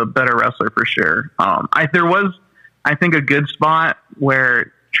the better wrestler for sure. There was, I think, a good spot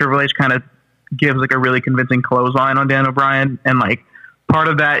where Triple H kind of gives like a really convincing clothesline on Dan O'Brien, and like part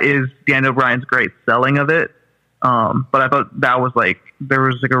of that is Dan O'Brien's great selling of it. But I thought that was like there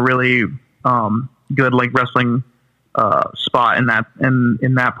was like a really good like wrestling spot in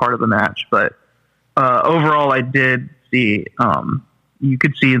that part of the match. But overall, I did see you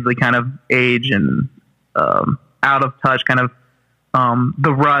could see the kind of age and out of touch, kind of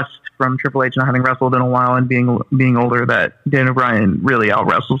the rust from Triple H not having wrestled in a while and being older, that Dan O'Brien really out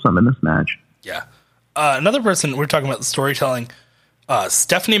wrestles him in this match. Yeah. Another person, we're talking about the storytelling.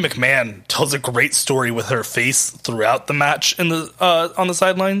 Stephanie McMahon tells a great story with her face throughout the match in the on the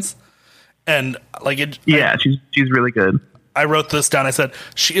sidelines, and like it. Yeah, she's really good. I wrote this down. I said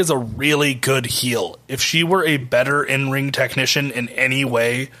she is a really good heel. If she were a better in-ring technician in any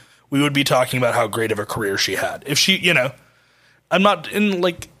way, we would be talking about how great of a career she had. If she, I'm not in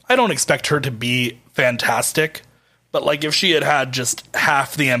like I don't expect her to be fantastic, but like if she had just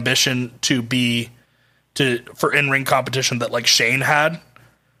half the ambition for in-ring competition that like Shane had,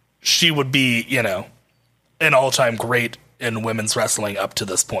 she would be, an all-time great in women's wrestling up to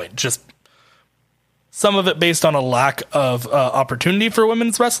this point. Just some of it based on a lack of opportunity for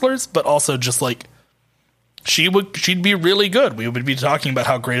women's wrestlers, but also just like she'd be really good. We would be talking about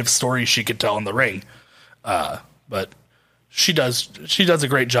how great of stories she could tell in the ring. But she does a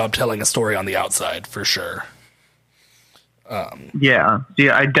great job telling a story on the outside for sure. Yeah,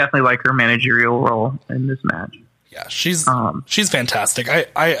 I definitely like her managerial role in this match. Yeah, she's fantastic. I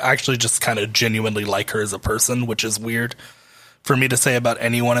actually just kind of genuinely like her as a person, which is weird for me to say about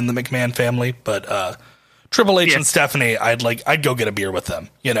anyone in the McMahon family. But Triple H and Stephanie, I'd go get a beer with them.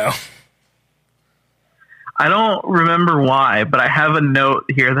 I don't remember why, but I have a note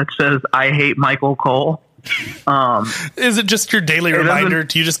here that says I hate Michael Cole. Is it just your daily reminder?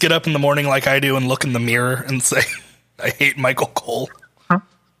 Do you just get up in the morning like I do and look in the mirror and say, I hate Michael Cole?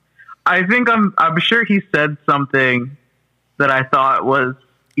 I think I'm sure he said something that I thought was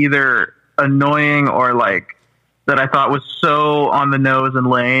either annoying or like that I thought was so on the nose and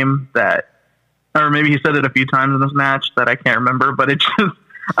lame that, or maybe he said it a few times in this match that I can't remember, but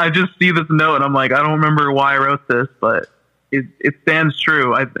I just see this note and I'm like, I don't remember why I wrote this, but it stands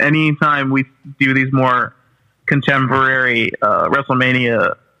true. Anytime we do these more contemporary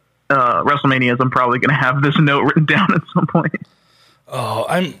WrestleManias, I'm probably going to have this note written down at some point. Oh,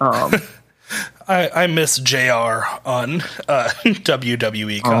 I miss JR on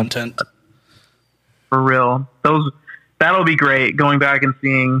WWE content. For real. That'll be great, going back and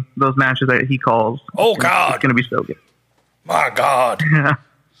seeing those matches that he calls. Oh, God. It's going to be so good. My God. Yeah.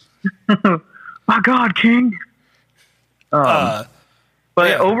 My God, King. But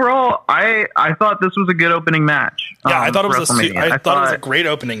overall, I thought this was a good opening match. Yeah, I thought it was it was a great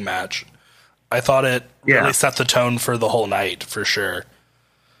opening match. I thought it really set the tone for the whole night for sure.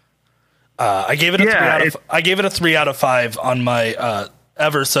 I gave it a 3 out of 5 on my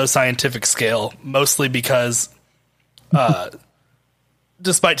ever so scientific scale, mostly because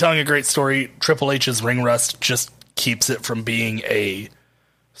despite telling a great story, Triple H's ring rust just keeps it from being a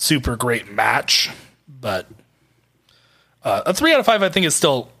super great match. But a 3 out of 5, I think, is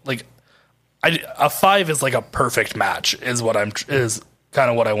still like a 5 is like a perfect match. Is kind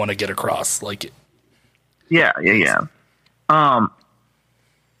of what I want to get across. Like, yeah.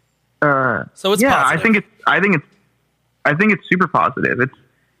 So it's positive. I think it's super positive.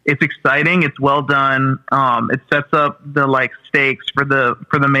 It's exciting. It's well done. It sets up the like stakes for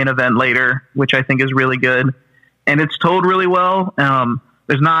the main event later, which I think is really good, and it's told really well.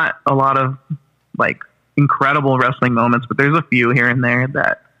 There's not a lot of like incredible wrestling moments, but there's a few here and there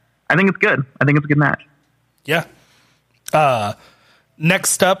that I think it's good. I think it's a good match. Yeah.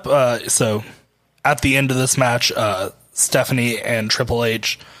 Next up, so at the end of this match, Stephanie and Triple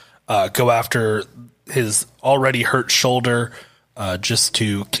H go after his already hurt shoulder just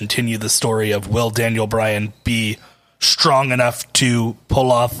to continue the story of will Daniel Bryan be strong enough to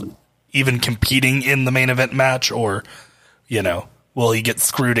pull off even competing in the main event match, or, will he get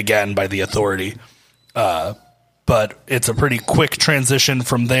screwed again by the Authority? But it's a pretty quick transition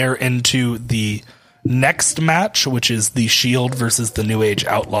from there into the next match, which is the Shield versus the New Age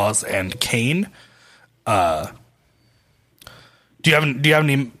Outlaws and Kane. Do you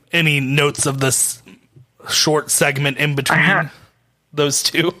have any notes of this short segment in between those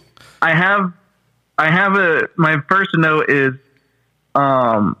two? I have my first note is,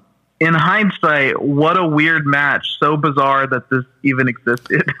 in hindsight, what a weird match. So bizarre that this even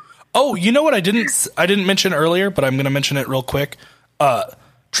existed. Oh, you know what I didn't mention earlier, but I'm going to mention it real quick.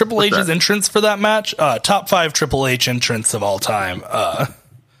 Triple H's entrance for that match, top 5 Triple H entrance of all time. I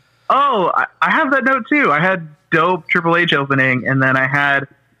have that note too. I had dope Triple H opening, and then I had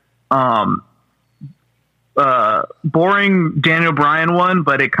boring Daniel Bryan one,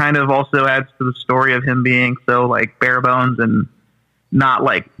 but it kind of also adds to the story of him being so like bare bones and not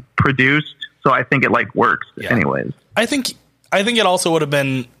like produced. So I think it like works anyways. I think it also would have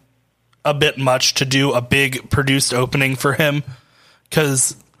been a bit much to do a big produced opening for him,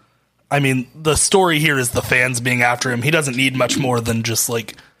 because I mean the story here is the fans being after him. He doesn't need much more than just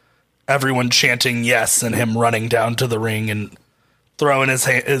like everyone chanting yes and him running down to the ring and throwing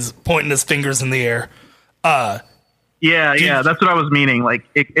his pointing his fingers in the air. That's what I was meaning. Like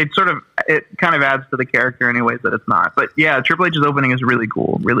it kind of adds to the character in ways that it's not. But yeah, Triple H's opening is really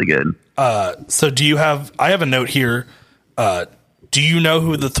cool, really good. So I have a note here. Do you know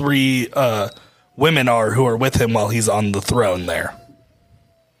who the 3 women are who are with him while he's on the throne there?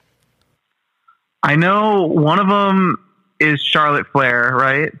 I know one of them is Charlotte Flair,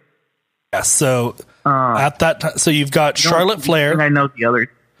 right? Yeah. So at that time, so you've got Charlotte Flair. I know the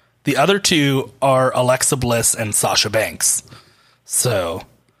other. The other 2 are Alexa Bliss and Sasha Banks. So.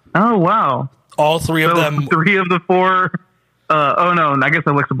 Oh wow! All 3 of them. 3 of the 4. I guess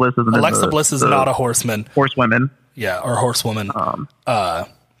Alexa Bliss isn't. Alexa Bliss is not a horseman. Horsewomen. Yeah, or horsewoman.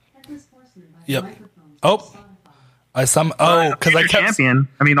 Yep. Oh. Because I kept champion.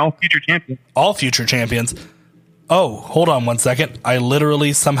 I mean, all future champions. All future champions. Oh, hold on 1 second. I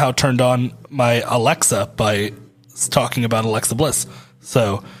literally somehow turned on my Alexa by talking about Alexa Bliss.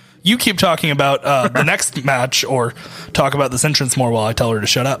 So you keep talking about the next match, or talk about this entrance more while I tell her to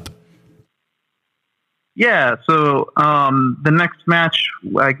shut up. Yeah. So the next match,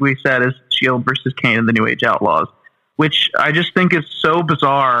 like we said, is Shield versus Kane and the New Age Outlaws, which I just think is so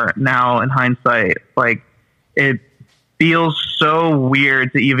bizarre now in hindsight. Like it feels so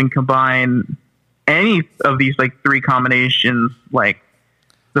weird to even combine any of these like 3 combinations. Like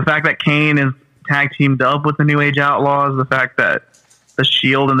the fact that Kane is tag teamed up with the New Age Outlaws, the fact that the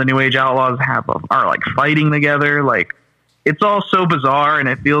Shield and the New Age Outlaws are like fighting together. Like it's all so bizarre, and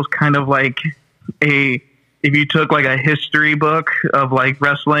it feels kind of like if you took like a history book of like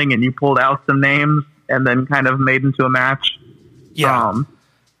wrestling and you pulled out some names and then kind of made into a match. Yeah.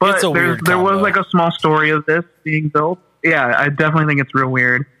 But there was like a small story of this being built. Yeah, I definitely think it's real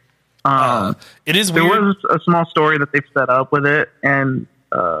weird. It is weird. There was a small story that they've set up with it, and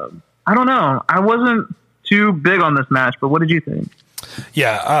I don't know. I wasn't too big on this match, but what did you think?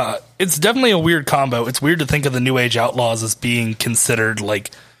 Yeah, it's definitely a weird combo. It's weird to think of the New Age Outlaws as being considered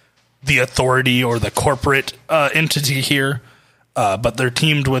like the authority or the corporate entity here, but they're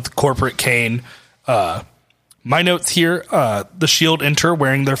teamed with corporate Kane. My notes here, the Shield enter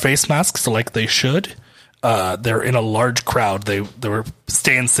wearing their face masks like they should. They're in a large crowd. They were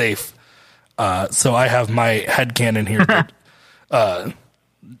staying safe. So I have my headcanon here. That,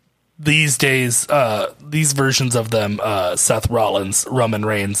 these days, these versions of them, Seth Rollins, Roman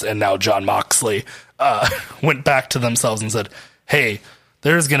Reigns, and now Jon Moxley, went back to themselves and said, "Hey,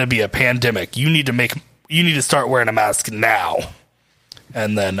 there's going to be a pandemic. You need to start wearing a mask now."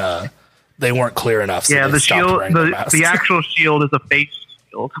 And then they weren't clear enough. So the Shield, the actual Shield is a face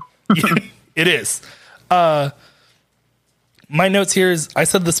shield. Yeah, it is. My notes here is I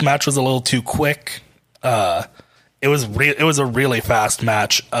said this match was a little too quick. It was a really fast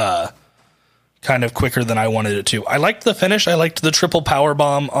match, kind of quicker than I wanted it to. I liked the finish. I liked the triple power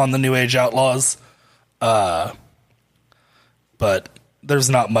bomb on the New Age Outlaws, but there's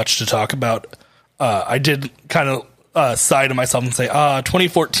not much to talk about. I did kind of sigh to myself and say,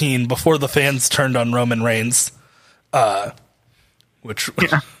 2014, before the fans turned on Roman Reigns, which.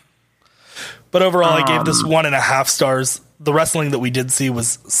 Yeah. But overall, I gave this 1.5 stars. The wrestling that we did see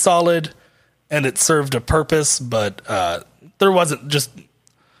was solid, and it served a purpose, but there wasn't just...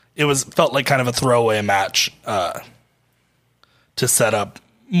 felt like kind of a throwaway match to set up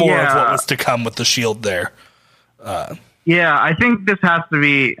more of what was to come with the Shield there. I think this has to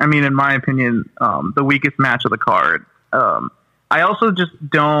be, in my opinion, the weakest match of the card. I also just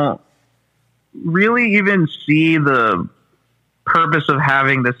don't really even see the purpose of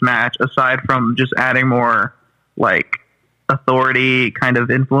having this match aside from just adding more like authority kind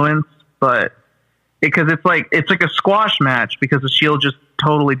of influence, but because it's like a squash match because the Shield just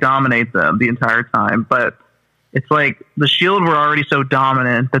totally dominate them the entire time. But it's like the Shield were already so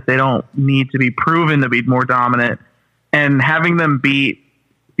dominant that they don't need to be proven to be more dominant, and having them beat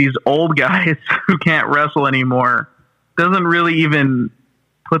these old guys who can't wrestle anymore doesn't really even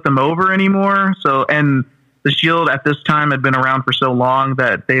put them over anymore. So, and the Shield at this time had been around for so long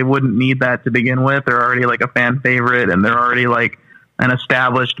that they wouldn't need that to begin with. They're already like a fan favorite, and they're already like an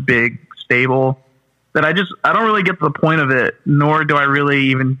established big stable that I don't really get the point of it, nor do I really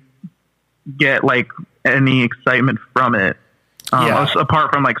even get like any excitement from it.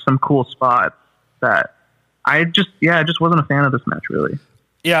 Apart from like some cool spots that I just wasn't a fan of this match really.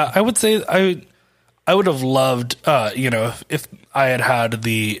 Yeah, I would say I would have loved, if I had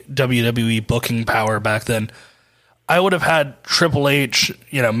the WWE booking power back then, I would have had Triple H,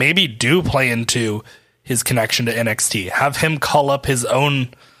 maybe do play into his connection to NXT, have him call up his own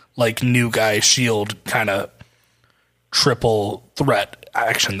like new guy Shield kind of triple threat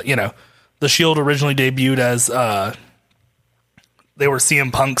action. The Shield originally debuted as they were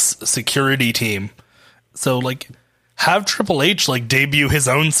CM Punk's security team, so like have Triple H like debut his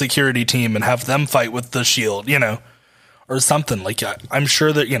own security team and have them fight with the Shield, or something like. I'm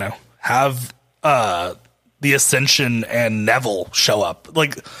sure that have the Ascension and Neville show up,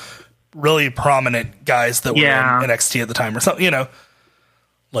 like really prominent guys that were in NXT at the time or something,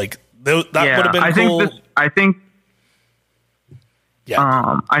 like that would have been cool. I think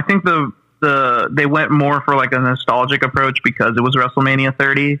they went more for like a nostalgic approach because it was WrestleMania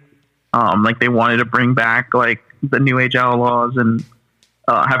 30. Like they wanted to bring back like the New Age Outlaws and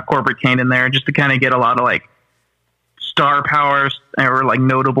have Corporate Kane in there just to kind of get a lot of like star powers or like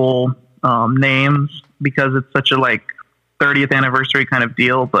notable names, because it's such a like 30th anniversary kind of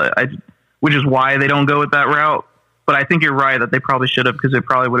deal. Which is why they don't go with that route. But I think you're right that they probably should have, because it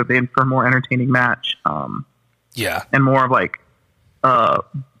probably would have been for a more entertaining match. And more of like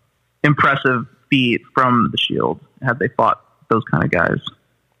impressive feat from the Shield had they fought those kind of guys.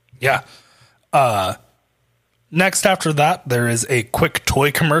 Yeah. Next after that, there is a quick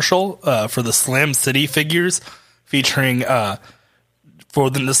toy commercial for the Slam City figures featuring, for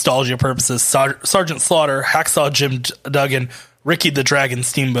the nostalgia purposes, Sergeant Slaughter, Hacksaw Jim Duggan, Ricky the Dragon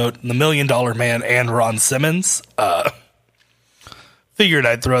Steamboat, the $1 Million Man, and Ron Simmons. Figured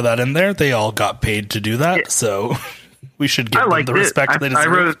I'd throw that in there. They all got paid to do that, so we should give them the respect they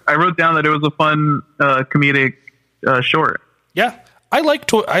deserve. I wrote down that it was a fun comedic short. Yeah, I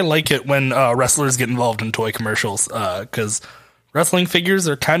like it when wrestlers get involved in toy commercials, because wrestling figures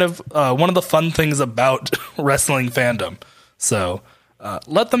are kind of one of the fun things about wrestling fandom. So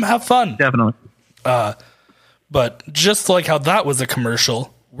let them have fun. Definitely. But just like how that was a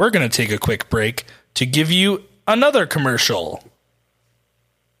commercial, we're going to take a quick break to give you another commercial.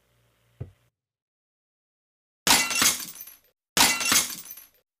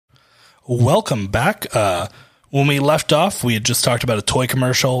 Welcome back. When we left off, we had just talked about a toy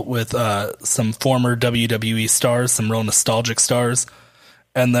commercial with some former WWE stars, some real nostalgic stars.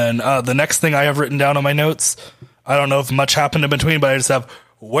 And then the next thing I have written down on my notes, I don't know if much happened in between, but I just have,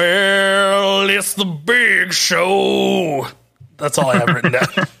 well, it's the Big Show. That's all I have written down.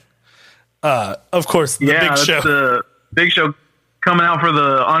 Of course, the Big Show. The Big Show coming out for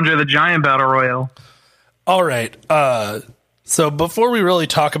the Andre the Giant Battle Royal. All right. So before we really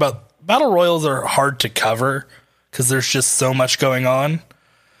talk about Battle Royals, are hard to cover because there's just so much going on.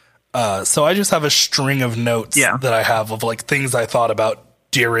 So I just have a string of notes that I have of like things I thought about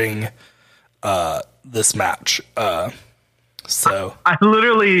during this match. So I'm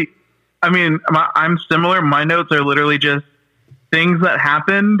similar. My notes are literally just things that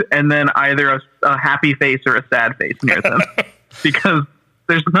happened and then either a happy face or a sad face near them, because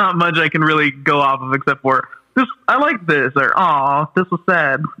there's not much I can really go off of except for this. I like this, or aw, this was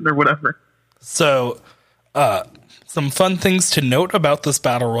sad, or whatever. So, some fun things to note about this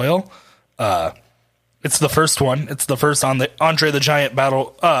Battle Royal. It's the first one. It's the first on the Andre the Giant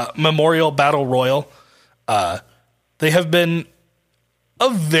Memorial Battle Royal. They have been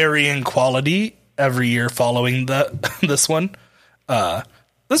of varying quality every year following this one.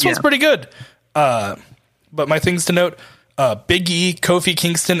 This one's pretty good. But my things to note, Big E, Kofi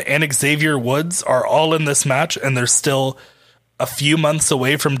Kingston, and Xavier Woods are all in this match, and they're still a few months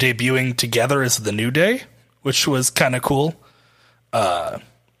away from debuting together as the New Day, which was kind of cool.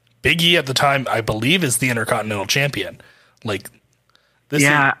 Big E at the time, I believe, is the Intercontinental Champion. Like,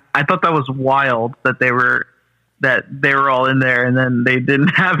 I thought that was wild that they were all in there, and then they didn't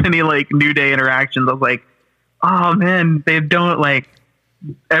have any like New Day interactions. I was like, oh man, they don't like.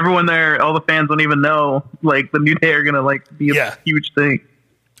 Everyone there, all the fans don't even know like the New Day are gonna like be a huge thing.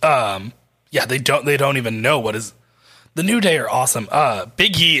 They don't even know what is. The New Day are awesome.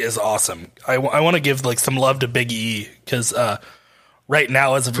 Big E is awesome. I want to give like some love to Big E because right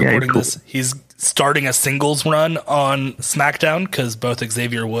now, as of recording this, he's starting a singles run on SmackDown because both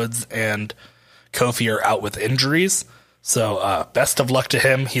Xavier Woods and Kofi are out with injuries. So best of luck to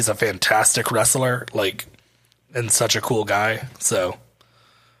him. He's a fantastic wrestler, like, and such a cool guy. So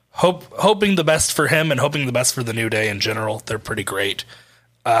hoping the best for him and hoping the best for the New Day in general. They're pretty great.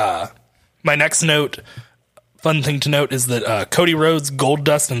 My next fun thing to note is that Cody Rhodes,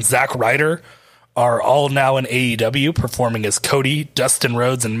 Goldust, and Zack Ryder are all now in AEW, performing as Cody, Dustin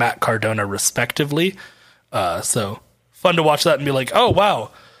Rhodes, and Matt Cardona, respectively. So fun to watch that and be like, oh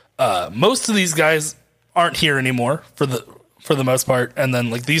wow, most of these guys aren't here anymore for the most part, and then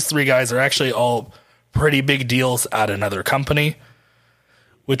like these three guys are actually all pretty big deals at another company,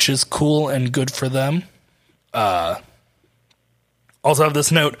 which is cool and good for them. Also have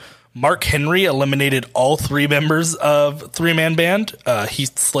this note: Mark Henry eliminated all three members of three-man band,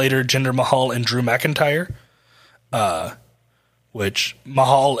 Heath Slater, Jinder Mahal, and Drew McIntyre, which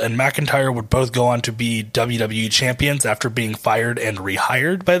Mahal and McIntyre would both go on to be WWE champions after being fired and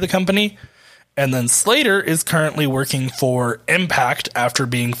rehired by the company. And then Slater is currently working for Impact after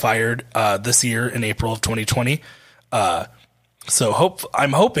being fired this year in April of 2020. So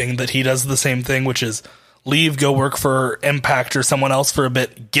I'm hoping that he does the same thing, which is leave, go work for Impact or someone else for a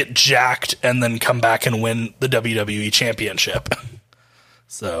bit, get jacked, and then come back and win the WWE Championship.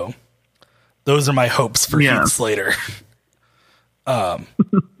 So those are my hopes for Heath Slater. I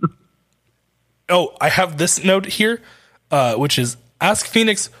have this note here, which is ask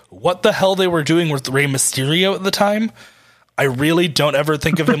Phoenix what the hell they were doing with Rey Mysterio at the time. I really don't ever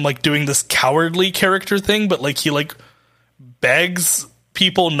think of him like doing this cowardly character thing, but like he like begs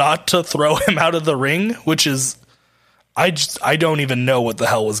people not to throw him out of the ring, which is I don't even know what the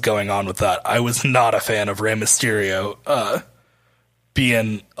hell was going on with that. I was not a fan of Rey Mysterio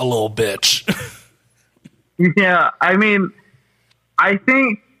being a little bitch. Yeah, I mean, I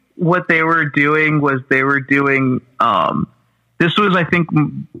think what they were doing was this was, I think,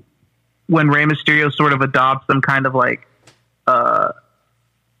 when Rey Mysterio sort of adopts some kind of like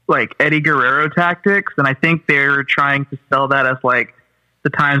Eddie Guerrero tactics, and I think they're trying to sell that as like the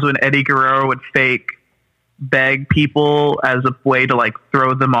times when Eddie Guerrero would fake beg people as a way to like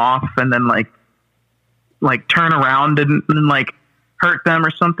throw them off and then like turn around and like hurt them or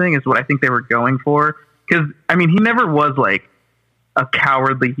something is what I think they were going for. Because I mean, he never was like a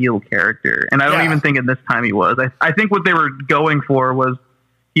cowardly heel character, and I don't even think in this time he was. I think what they were going for was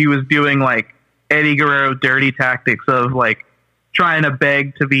he was doing like Eddie Guerrero dirty tactics of like trying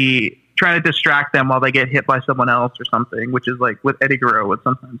to distract them while they get hit by someone else or something, which is like what Eddie Guerrero would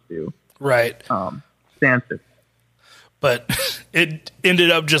sometimes do. Right. But it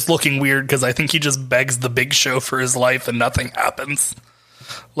ended up just looking weird because I think he just begs the Big Show for his life and nothing happens.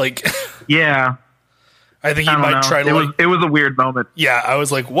 Like, yeah. I think he might try to it was a weird moment. Yeah, I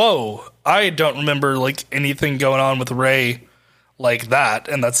was like, whoa, I don't remember like anything going on with Rey like that,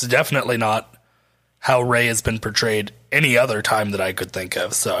 and that's definitely not how Rey has been portrayed any other time that I could think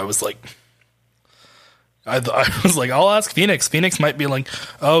of. So I was like, I was like, I'll ask Phoenix. Phoenix might be like,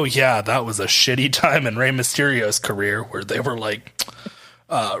 oh yeah, that was a shitty time in Rey Mysterio's career where they were like,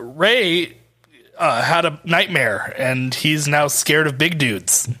 Rey had a nightmare and he's now scared of big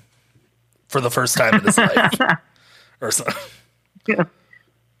dudes for the first time in his life. Or so.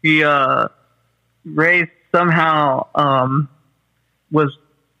 Yeah. Rey somehow was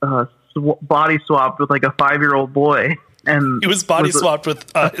body swapped with like a 5-year-old boy, and he was body swapped with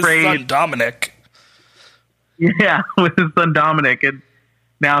his son Dominic. Yeah, with his son Dominic, and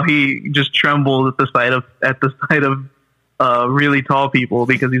now he just trembles at the sight of really tall people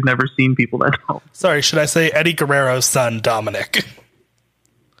because he's never seen people that tall. Sorry, should I say Eddie Guerrero's son Dominic?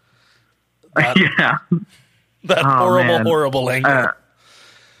 That horrible angle.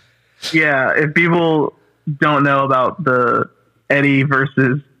 Yeah, if people don't know about the Eddie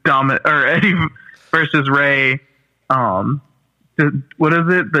versus Dominic or Eddie versus Rey, what is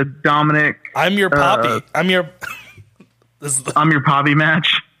it? The Dominic. I'm your poppy. I'm your poppy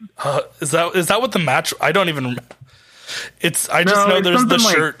match. Is that what the match? I don't even. I just know there's the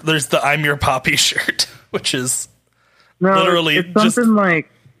shirt. There's the I'm your poppy shirt, which is literally it's something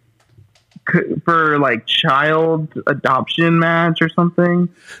like for like child adoption match or something.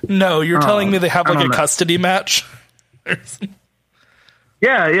 No, you're telling me they have like a custody match.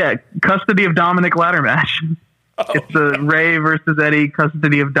 Yeah, custody of Dominic ladder match. It's the Rey versus Eddie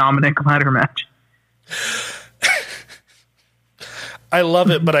custody of Dominic ladder match. I love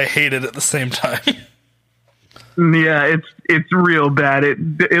it, but I hate it at the same time. Yeah, it's real bad.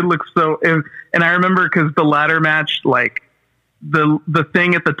 It looks so, and I remember because the ladder match, like the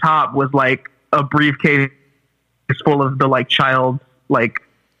thing at the top was like a briefcase full of the like child like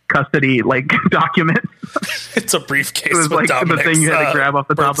custody like documents. It's a briefcase. It was with like the thing you had to grab off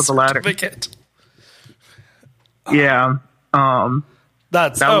the top of the ladder. Yeah,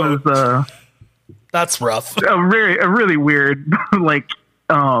 that's rough. a really weird like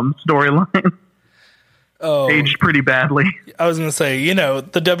storyline. Oh, aged pretty badly. I was going to say, you know,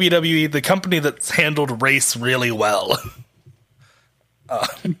 the WWE, the company that's handled race really well.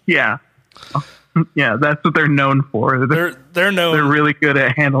 Yeah. Yeah, that's what they're known for. They're known. They're really good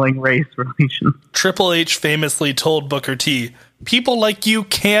at handling race relations. Triple H famously told Booker T, "People like you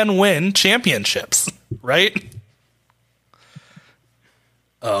can win championships," right?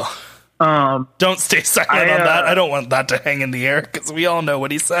 Oh, don't stay silent on that. I don't want that to hang in the air because we all know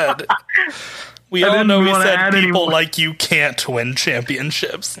what he said. We all know he said people like you can't win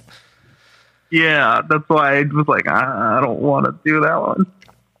championships. Yeah, that's why I was like, I don't want to do that one.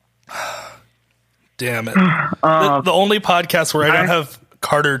 Damn it. The only podcast where I don't have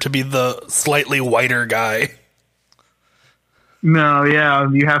Carter to be the slightly whiter guy. No, yeah,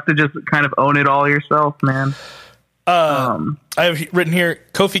 you have to just kind of own it all yourself, man. I have written here,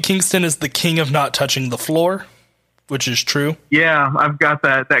 Kofi Kingston is the king of not touching the floor, which is true. Yeah, I've got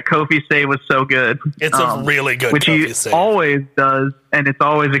that. That Kofi save was so good. It's a really good which Kofi he save. Always does, and it's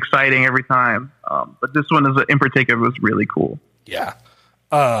always exciting every time. But this one in particular was really cool. Yeah.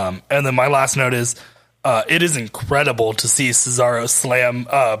 And then my last note is, it is incredible to see Cesaro slam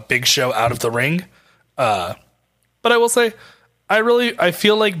Big Show out of the ring. But I will say, I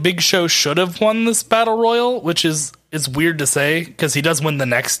feel like Big Show should have won this Battle Royal, which is weird to say because he does win the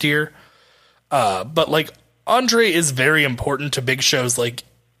next year. But like Andre is very important to Big Show's like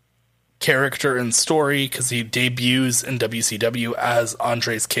character and story because he debuts in WCW as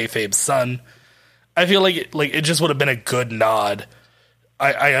Andre's kayfabe son. I feel like it just would have been a good nod.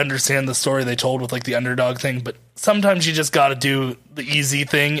 I understand the story they told with like the underdog thing, but sometimes you just got to do the easy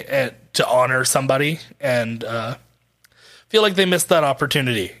thing to honor somebody, and feel like they missed that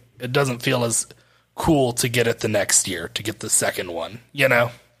opportunity. It doesn't feel as cool to get it the next year, to get the second one, you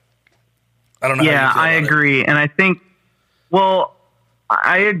know? I don't know. Yeah, I agree. And I think, well,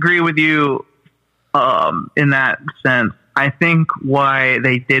 I agree with you in that sense. I think why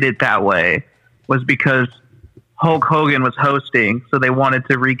they did it that way was because Hulk Hogan was hosting, so they wanted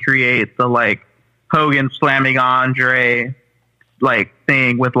to recreate the like Hogan slamming Andre like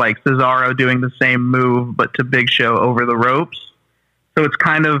thing with like Cesaro doing the same move but to Big Show over the ropes. So it's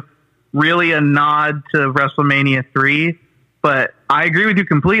kind of really a nod to WrestleMania 3, but I agree with you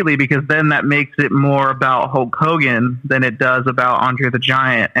completely because then that makes it more about Hulk Hogan than it does about Andre the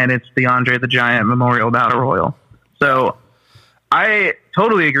Giant, and it's the Andre the Giant Memorial Battle Royal. So I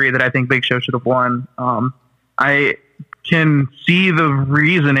totally agree that I think Big Show should have won. I can see the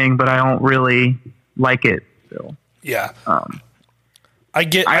reasoning, but I don't really like it still. Yeah. I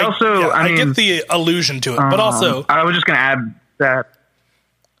get the allusion to it, but also I was just going to add that.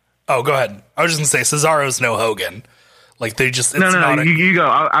 Oh, go ahead. I was just going to say Cesaro's no Hogan. Like they just no. You go.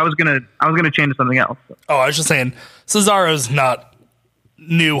 I was gonna change to something else. Oh, I was just saying Cesaro's not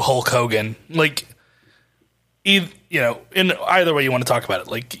new Hulk Hogan. Like, in either way you want to talk about it.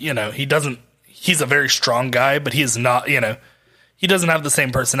 Like, you know, he's a very strong guy, but he is not. You know, he doesn't have the same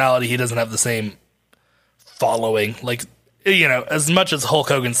personality. He doesn't have the same following. Like, you know, as much as Hulk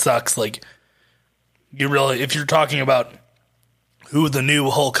Hogan sucks, like if you're talking about who the new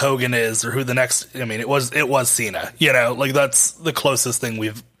Hulk Hogan is or who the next, I mean, it was Cena, you know, like that's the closest thing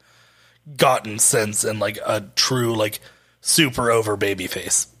we've gotten since, and like a true, like super over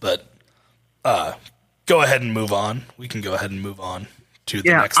babyface. But, go ahead and move on. We can go ahead and move on to the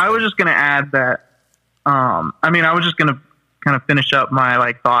next thing. I was just going to add that, I was just going to kind of finish up my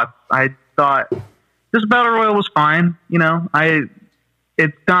like thoughts. I thought this Battle Royal was fine. You know, it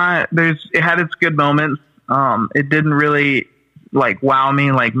had its good moments. It didn't really like wow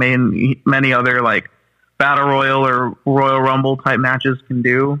me like many other like Battle Royal or Royal Rumble type matches can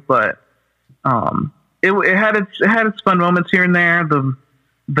do, but it had its fun moments here and there.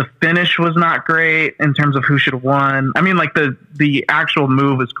 The finish was not great in terms of who should have won. I mean, like the actual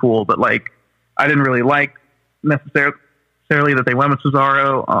move is cool, but like I didn't really like necessarily that they went with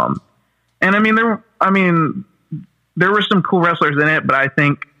Cesaro. And I mean there were some cool wrestlers in it, but I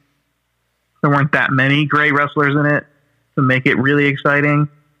think there weren't that many great wrestlers in it to make it really exciting.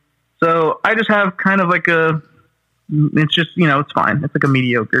 So I just have kind of like it's just, you know, it's fine. It's like a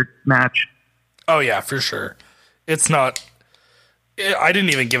mediocre match. Oh yeah, for sure. It's not, I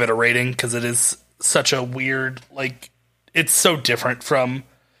didn't even give it a rating because it is such a weird, like, it's so different from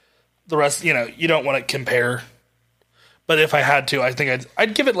the rest. You know, you don't want to compare, but if I had to, I think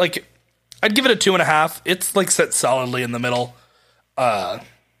I'd give it a 2.5. It's like set solidly in the middle.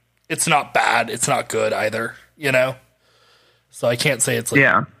 It's not bad. It's not good either, you know? So I can't say it's like...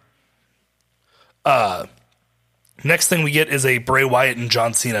 Yeah. Next thing we get is a Bray Wyatt and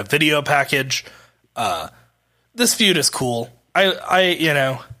John Cena video package. This feud is cool.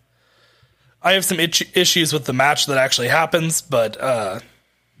 I have some issues with the match that actually happens, but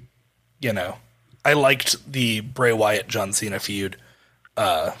I liked the Bray Wyatt John Cena feud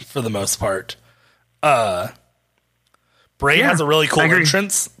for the most part. Bray has a really cool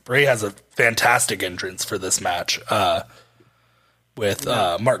entrance. Bray has a fantastic entrance for this match with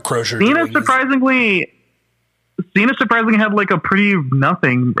Mark Crozier. Cena surprisingly had like a pretty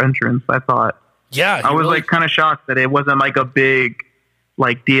nothing entrance, I thought. Yeah. I was like kind of shocked that it wasn't like a big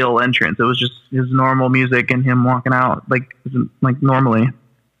like deal entrance. It was just his normal music and him walking out like normally.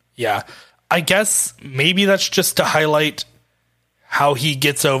 Yeah. I guess maybe that's just to highlight how he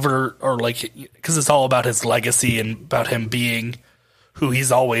gets over, or like, because it's all about his legacy and about him being who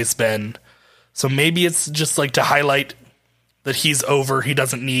he's always been. So maybe it's just like to highlight that he's over. He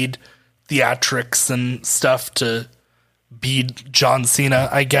doesn't need theatrics and stuff to be John Cena,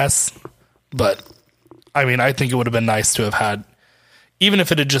 I guess. But I mean, I think it would have been nice to have had, even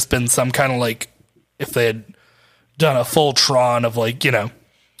if it had just been some kind of like, if they had done a full Tron of like,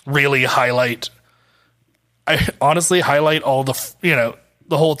 really highlight all the,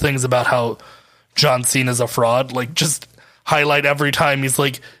 the whole things about how John Cena's a fraud. Like, just highlight every time he's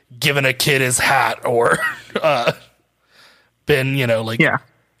like giving a kid his hat or been,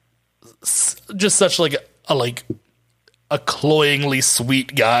 just such like a cloyingly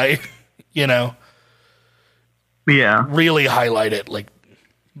sweet guy, Yeah. Really highlight it.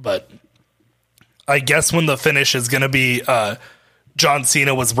 But I guess when the finish is going to be John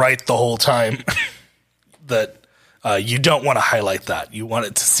Cena was right the whole time, that you don't want to highlight that. You want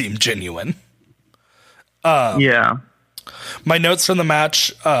it to seem genuine. My notes from the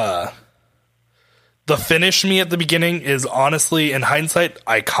match, the finish me at the beginning is honestly, in hindsight,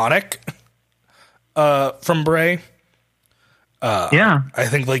 iconic from Bray. I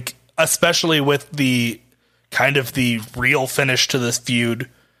think like, especially with the kind of the real finish to this feud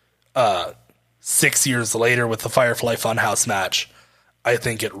 6 years later with the Firefly Funhouse match, I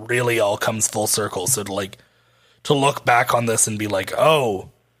think it really all comes full circle. So to look back on this and be like, oh,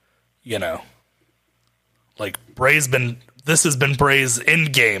 like this has been Bray's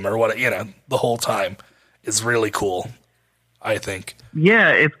end game or what, the whole time is really cool, I think.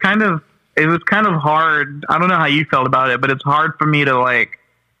 Yeah, it was kind of hard. I don't know how you felt about it, but it's hard for me to like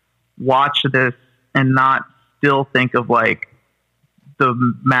watch this and not still think of like the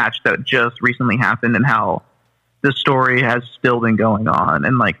match that just recently happened and how the story has still been going on,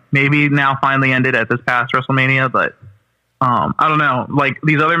 and like maybe now finally ended at this past WrestleMania. But I don't know, like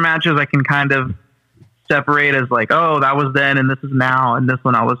these other matches I can kind of separate as like, oh, that was then and this is now, and this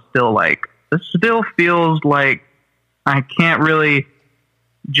one I was still like, this still feels like I can't really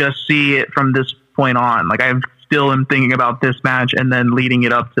just see it from this point on. Like I still am thinking about this match and then leading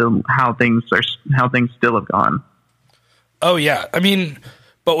it up to how things still have gone. Oh yeah, I mean,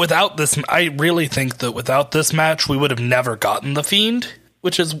 but without this, I really think that without this match, we would have never gotten The Fiend,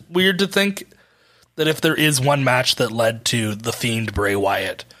 which is weird to think that if there is one match that led to The Fiend Bray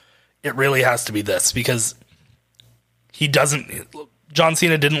Wyatt, it really has to be this, because John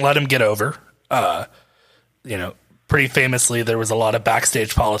Cena didn't let him get over. Pretty famously, there was a lot of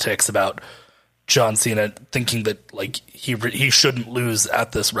backstage politics about John Cena thinking that like he shouldn't lose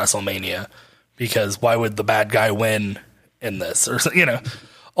at this WrestleMania, because why would the bad guy win in this, or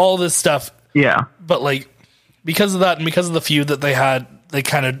all this stuff. Yeah. But like, because of that and because of the feud that they had, they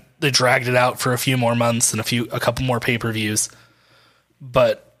dragged it out for a few more months and a couple more pay-per-views.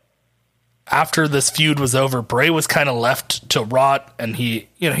 But after this feud was over, Bray was kind of left to rot, and he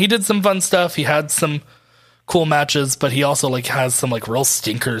did some fun stuff. He had some cool matches, but he also like has some like real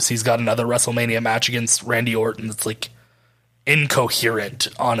stinkers. He's got another WrestleMania match against Randy Orton that's like incoherent,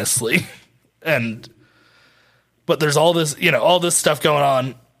 honestly. But there's all this, all this stuff going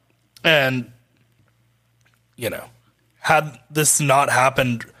on, and had this not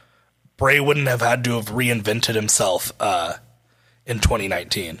happened, Bray wouldn't have had to have reinvented himself in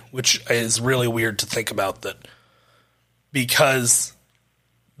 2019, which is really weird to think about, that because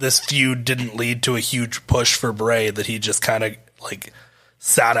this feud didn't lead to a huge push for Bray, that he just kind of like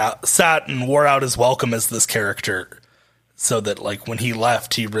sat and wore out his welcome as this character, so that like when he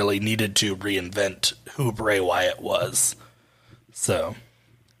left, he really needed to reinvent who Bray Wyatt was. So,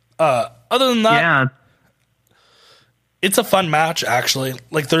 other than that, it's a fun match, actually.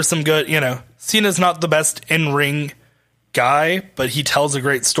 Like, there's some good, Cena's not the best in-ring guy, but he tells a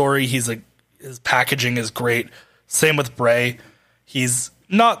great story. His packaging is great. Same with Bray. He's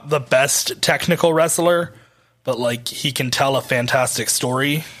not the best technical wrestler, but like he can tell a fantastic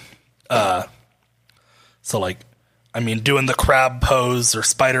story. So like, I mean, doing the crab pose or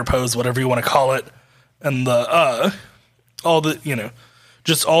spider pose, whatever you want to call it, and the all the, you know,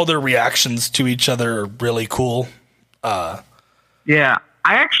 just all their reactions to each other are really cool. Yeah,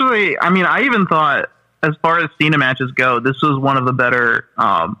 I even thought, as far as Cena matches go, this was one of the better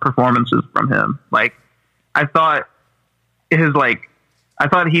performances from him. Like, I thought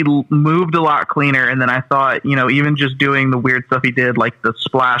he moved a lot cleaner, and then I thought, you know, even just doing the weird stuff he did, like the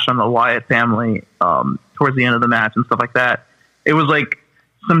splash on the Wyatt family towards the end of the match and stuff like that, it was like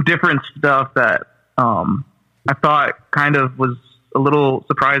some different stuff that I thought kind of was a little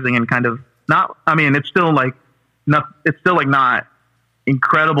surprising and kind of not. I mean, it's still like not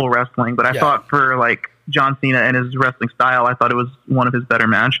incredible wrestling, but I thought for like John Cena and his wrestling style, I thought it was one of his better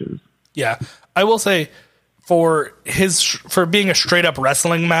matches. Yeah, I will say for being a straight up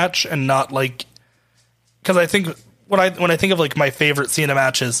wrestling match and not like, because I think when I think of like my favorite Cena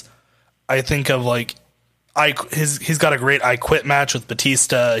matches, I think of like he's got a great I Quit match with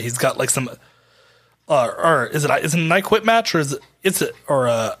Batista. He's got like some or is it an I Quit match, or is it or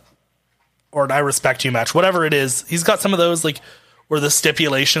an I Respect You match, whatever it is. He's got some of those like where the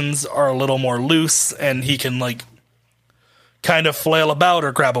stipulations are a little more loose and he can like kind of flail about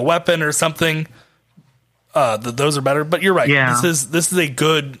or grab a weapon or something. Those are better, but you're right. Yeah. This is a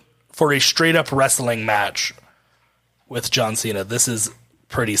good, for a straight up wrestling match with John Cena. This is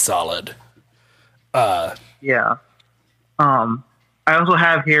pretty solid. Yeah. I also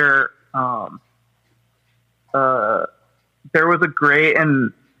have here, there was a great,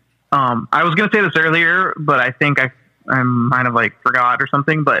 and I was going to say this earlier, but I think I might have like forgot or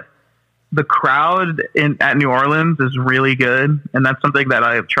something, but the crowd at New Orleans is really good. And that's something that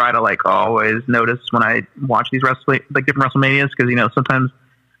I try to like always notice when I watch these different WrestleManias. Cause you know, sometimes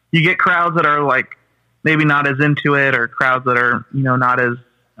you get crowds that are like maybe not as into it, or crowds that are, you know, not as,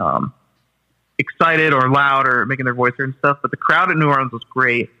 excited or loud or making their voice heard and stuff. But the crowd at New Orleans was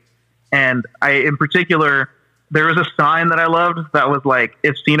great. And in particular, there was a sign that I loved that was like,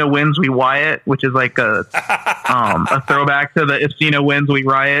 "If Cena wins, we Wyatt," which is like a throwback to the "If Cena wins, we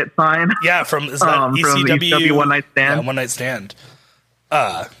riot" sign. Yeah, from ECW One Night Stand. Yeah, One Night Stand.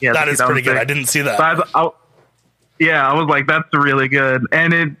 That is pretty good. I didn't see that. So I was like, that's really good,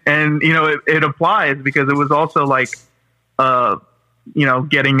 and you know it applies because it was also like you know,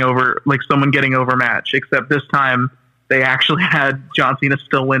 someone getting over match, except this time they actually had John Cena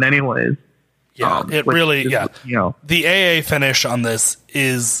still win anyways. Yeah, you know, the AA finish on this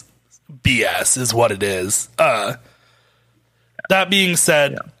is BS, is what it is. That being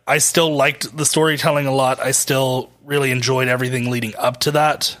said, I still liked the storytelling a lot. I still really enjoyed everything leading up to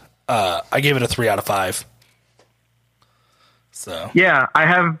that. I gave it a 3 out of 5. So yeah, I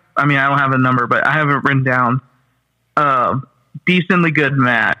don't have a number, but I have it written down. Decently good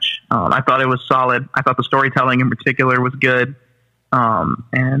match. I thought it was solid. I thought the storytelling in particular was good.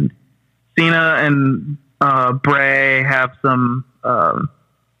 And Cena and Bray have some,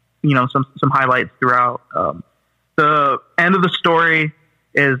 you know, some highlights throughout. The end of the story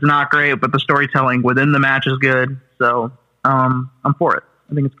is not great, but the storytelling within the match is good. So I'm for it.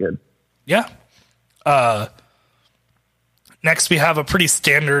 I think it's good. Yeah. Next, we have a pretty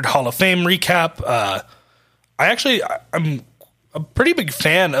standard Hall of Fame recap. I'm a pretty big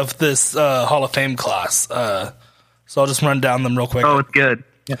fan of this Hall of Fame class. So I'll just run down them real quick. Oh, it's good.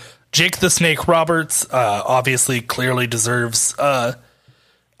 Yeah. Jake the Snake Roberts obviously clearly deserves a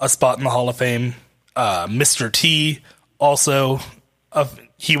spot in the Hall of Fame. Mr. T also,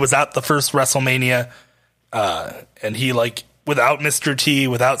 he was at the first WrestleMania, and he, like, without Mr. T,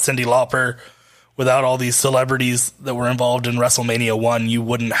 without Cyndi Lauper, without all these celebrities that were involved in WrestleMania 1, you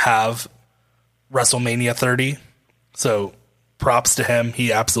wouldn't have WrestleMania 30. So props to him.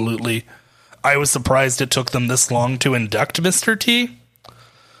 He absolutely... I was surprised it took them this long to induct Mr. T.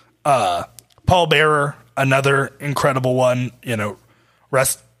 Paul Bearer, another incredible one. You know,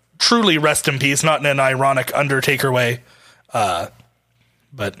 truly rest in peace, not in an ironic Undertaker way. But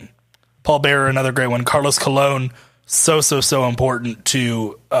Paul Bearer, another great one. Carlos Colon, so important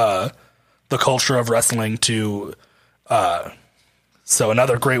to the culture of wrestling. So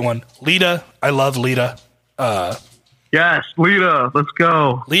another great one. Lita, I love Lita. Yes, Lita, let's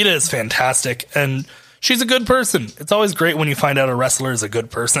go. Lita is fantastic, and she's a good person. It's always great when you find out a wrestler is a good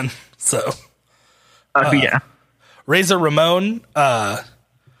person. So, yeah. Razor Ramon,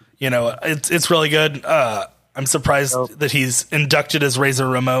 you know, it's really good. I'm surprised that he's inducted as Razor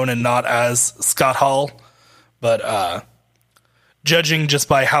Ramon and not as Scott Hall, but judging just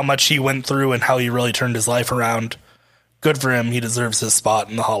by how much he went through and how he really turned his life around, good for him. He deserves his spot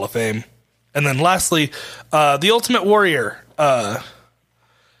in the Hall of Fame. And then lastly, the Ultimate Warrior.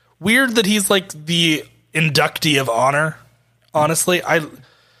 Weird that he's like the inductee of honor. Honestly,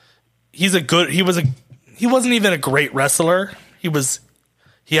 he he wasn't even a great wrestler. He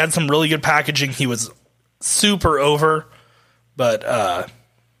had some really good packaging. He was super over, but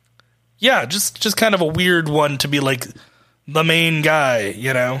yeah, just kind of a weird one to be like the main guy,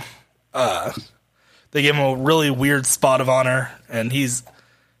 you know. They gave him a really weird spot of honor, and his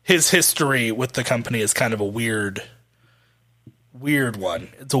history with the company is kind of a weird one.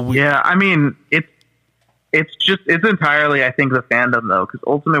 It's a weird. Yeah, I mean, it's entirely, I think, the fandom though, because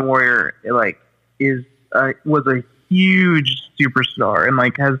Ultimate Warrior was a huge superstar and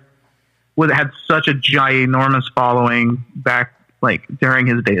had such a ginormous following back during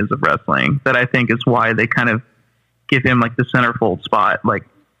his days of wrestling that I think is why they kind of give him the centerfold spot. Like,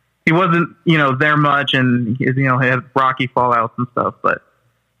 he wasn't, there much, and he had rocky fallouts and stuff, but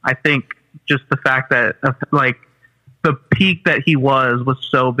I think just the fact that the peak that he was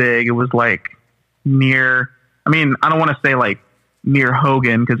so big, it was near, I mean, I don't want to say near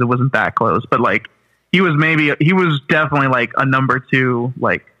Hogan because it wasn't that close, but he was definitely a number 2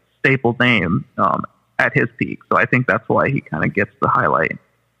 staple name at his peak. So I think that's why he kind of gets the highlighted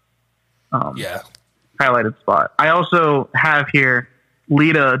spot. I also have here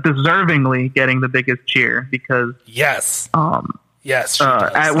Lita deservingly getting the biggest cheer because yes,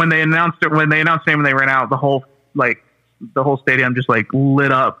 when they announced her name and they ran out, the whole stadium just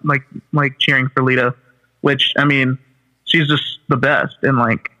lit up like cheering for Lita, which, I mean, she's just the best. And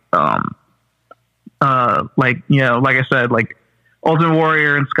like I said, Ultimate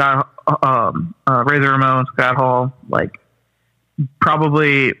Warrior and Scott, Razor Ramon, Scott Hall,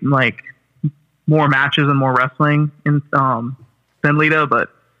 probably more matches and more wrestling than Lita, but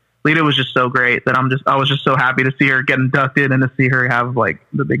Lita was just so great that I was just so happy to see her get inducted and to see her have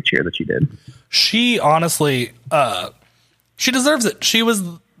the big cheer that she did. She honestly, she deserves it. She was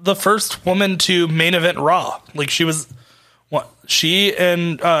the first woman to main event Raw. She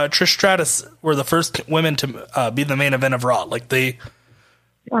and Trish Stratus were the first women to be the main event of Raw. Yeah,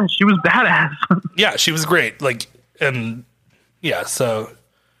 she was badass. Yeah, she was great. So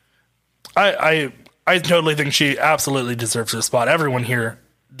I totally think she absolutely deserves her spot. Everyone here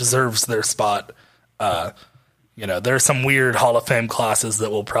deserves their spot. There's some weird Hall of Fame classes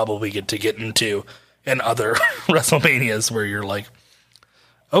that we'll probably get into in other WrestleManias where you're like,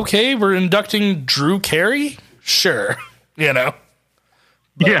 okay, we're inducting Drew Carey? Sure. But,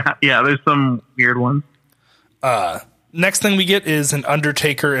 yeah, there's some weird ones. Next thing we get is an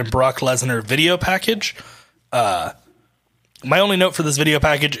Undertaker and Brock Lesnar video package. My only note for this video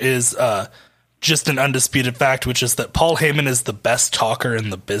package is just an undisputed fact, which is that Paul Heyman is the best talker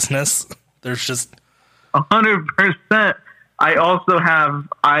in the business. There's just 100%. I also have,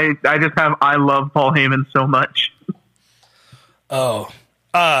 I love Paul Heyman so much.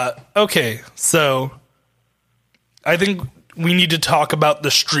 Okay. So I think we need to talk about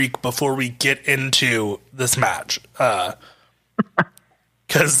the streak before we get into this match.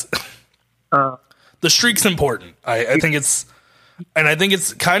 Cause the streak's important. I think it's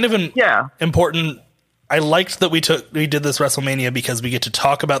kind of important. I liked that we did this WrestleMania because we get to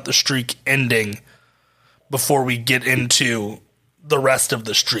talk about the streak ending before we get into the rest of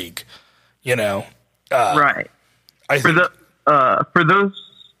the streak, right. For those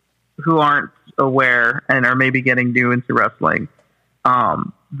who aren't aware and are maybe getting new into wrestling,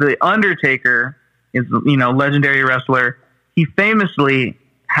 the Undertaker is, legendary wrestler. He famously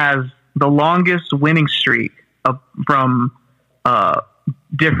has the longest winning streak from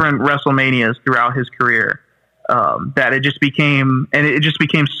different WrestleManias throughout his career. That it just became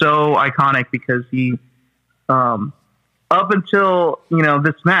so iconic because he, up until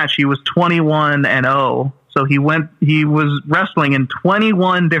this match, he was 21-0. So he was wrestling in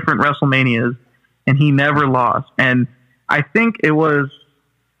 21 different WrestleManias, and he never lost. And I think it was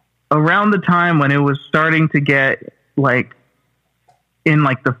around the time when it was starting to get in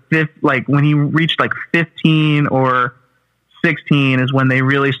the fifth, when he reached 15 or 16 is when they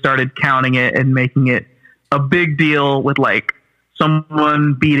really started counting it and making it a big deal with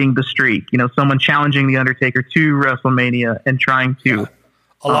someone beating the streak, someone challenging the Undertaker to WrestleMania and trying to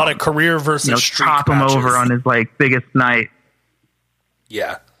a lot of career versus streak top matches. Him over on his biggest night.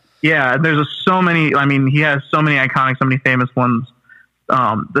 Yeah. There's so many. I mean, he has so many iconic, so many famous ones.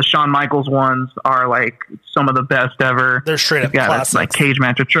 The Shawn Michaels ones are some of the best ever. They're straight up classics. Cage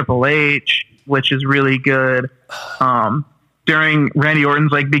match with Triple H, which is really good. During Randy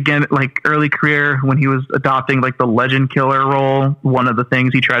Orton's early career, when he was adopting the legend killer role, one of the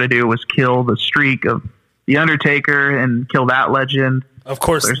things he tried to do was kill the streak of the Undertaker and kill that legend. Of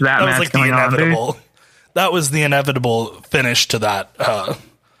course, there's that match was the inevitable. That was the inevitable finish to that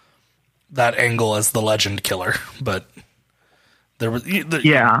that angle as the legend killer. But there was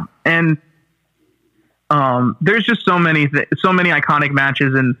and There's just so many iconic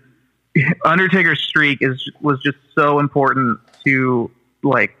matches, and Undertaker's streak was just so important to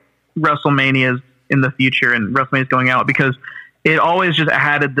like WrestleManias in the future and WrestleManias going out, because it always just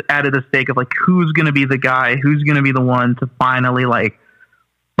added the stake of like, who's going to be the guy, who's going to be the one to finally like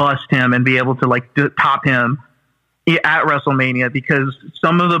bust him and be able to like top him at WrestleMania, because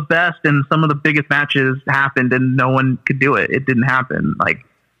some of the best and some of the biggest matches happened and no one could do it. It didn't happen. Like,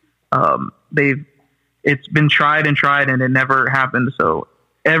 it's been tried and it never happened. So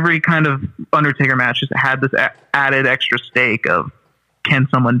every kind of Undertaker match just had this added extra stake of, can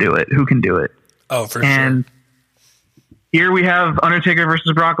someone do it? Who can do it? Oh, for sure. Here we have Undertaker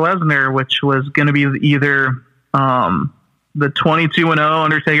versus Brock Lesnar, which was going to be either the 22-0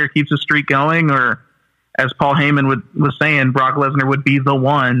 Undertaker keeps the streak going, or as Paul Heyman was saying, Brock Lesnar would be the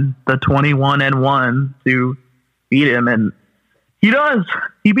 21-1 to beat him. And he does.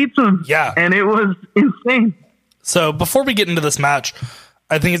 He beats him. Yeah. And it was insane. So before we get into this match,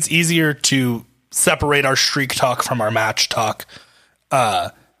 I think it's easier to separate our streak talk from our match talk.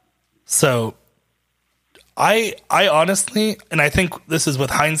 So I honestly, and I think this is with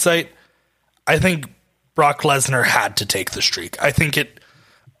hindsight, I think Brock Lesnar had to take the streak. I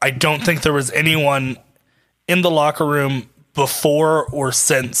don't think there was anyone in the locker room before or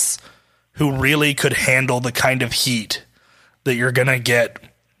since who really could handle the kind of heat that you're going to get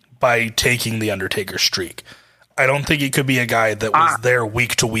by taking the Undertaker streak. I don't think it could be a guy that was there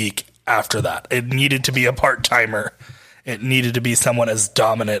week to week after that. It needed to be a part-timer. It needed to be someone as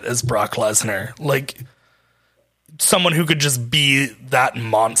dominant as Brock Lesnar. Like, someone who could just be that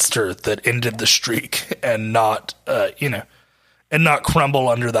monster that ended the streak and not, and not crumble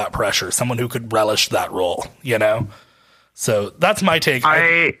under that pressure. Someone who could relish that role, So that's my take.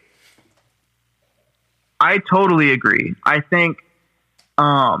 I totally agree. I think,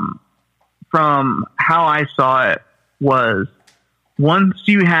 from how I saw it, was once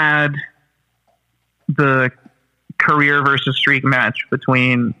you had the career versus streak match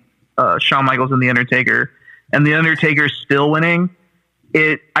between Shawn Michaels and The Undertaker, and The Undertaker still winning,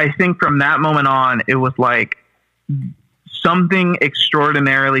 I think from that moment on, it was like something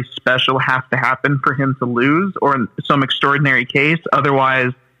extraordinarily special has to happen for him to lose, or in some extraordinary case.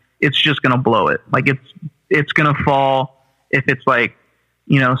 Otherwise, it's just going to blow it. Like, it's going to fall if it's like,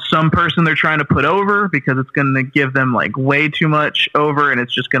 some person they're trying to put over, because it's going to give them like way too much over, and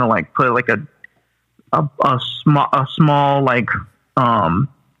it's just going to like put like a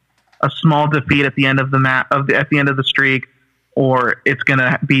small defeat at the end of the at the end of the streak, or it's going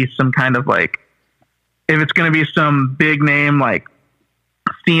to be some kind of like, if it's going to be some big name like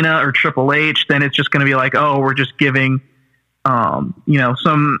Cena or Triple H, then it's just going to be like, oh, we're just giving some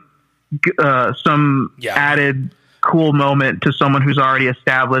added cool moment to someone who's already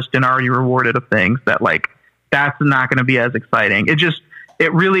established and already rewarded of things that like, that's not going to be as exciting.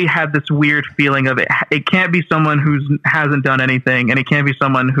 It really had this weird feeling of it. It can't be someone who hasn't done anything, and it can't be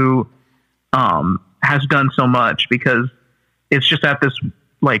someone who has done so much, because it's just at this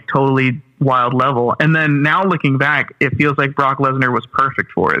like totally wild level. And then now looking back, it feels like Brock Lesnar was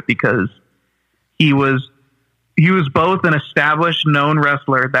perfect for it, because he was both an established known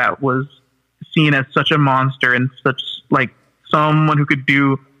wrestler that was seen as such a monster and such like someone who could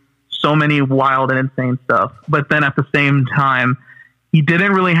do so many wild and insane stuff. But then at the same time, he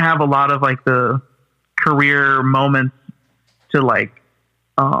didn't really have a lot of like the career moments to like,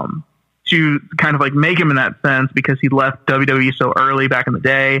 to kind of like make him in that sense, because he left WWE so early back in the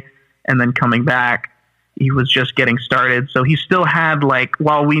day, and then coming back, he was just getting started. So he still had like,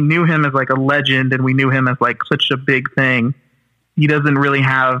 while we knew him as like a legend and we knew him as like such a big thing, he doesn't really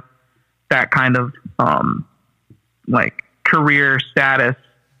have that kind of like career status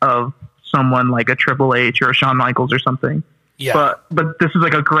of someone like a Triple H or a Shawn Michaels or something. Yeah. But this is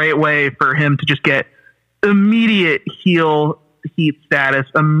like a great way for him to just get immediate heel heat status,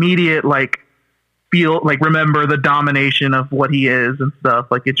 immediate like feel like remember the domination of what he is and stuff.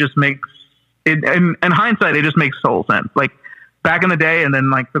 Like, it just makes it, in hindsight, it just makes total sense. Like, back in the day, and then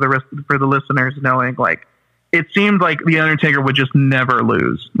like for the listeners knowing, like, it seemed like The Undertaker would just never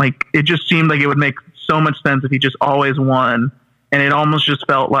lose. Like, it just seemed like it would make so much sense if he just always won, and it almost just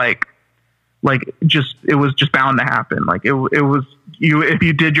felt like it was just bound to happen. Like, it was you, if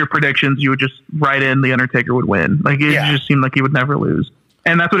you did your predictions, you would just write in The Undertaker would win. Like, it just seemed like he would never lose.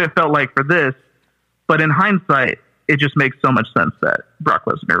 And that's what it felt like for this. But in hindsight, it just makes so much sense that Brock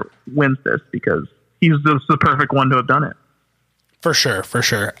Lesnar wins this, because he's the perfect one to have done it. For sure.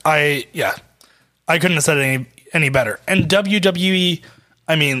 I couldn't have said it any better. And WWE,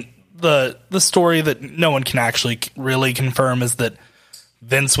 I mean, the story that no one can actually really confirm is that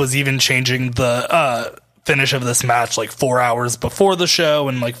Vince was even changing the finish of this match like 4 hours before the show,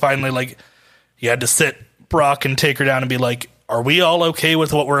 and like finally like he had to sit Brock and Taker down and be like, are we all okay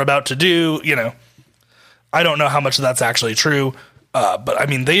with what we're about to do? You know, I don't know how much of that's actually true, but I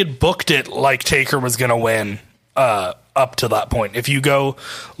mean, they had booked it like Taker was going to win up to that point. If you go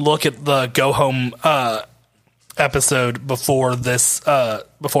look at the Go Home episode before this,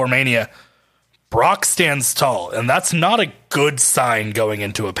 before Mania, Brock stands tall, and that's not a good sign going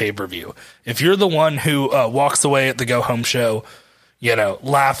into a pay-per-view. If you're the one who walks away at the Go Home show, you know,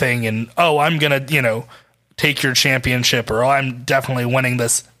 laughing and, oh, I'm going to, you know, take your championship, or oh, I'm definitely winning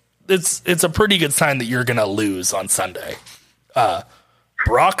this, it's a pretty good sign that you're going to lose on Sunday.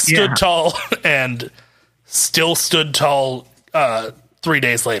 Brock stood tall and still stood tall 3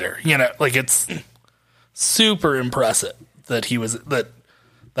 days later. You know, like, it's super impressive that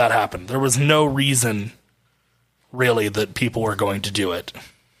that happened. There was no reason really that people were going to do it.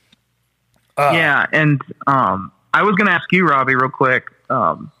 Yeah. And, I was going to ask you, Robbie, real quick.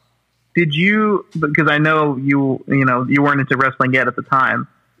 Did you, because I know you weren't into wrestling yet at the time,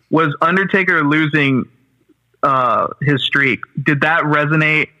 was Undertaker losing, his streak? Did that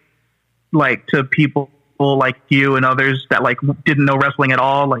resonate like to people like you and others that like didn't know wrestling at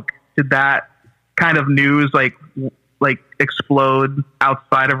all? Like, did that kind of news like explode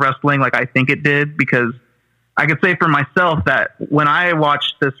outside of wrestling like I think it did? Because I could say for myself that when I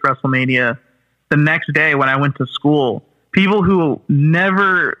watched this WrestleMania, the next day when I went to school, people who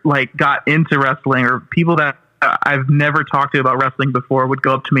never like got into wrestling, or people that I've never talked to about wrestling before, would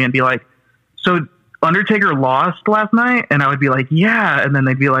go up to me and be like, so Undertaker lost last night? And I would be like, yeah. And then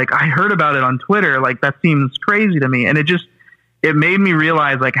they'd be like, I heard about it on Twitter. Like, that seems crazy to me. And it made me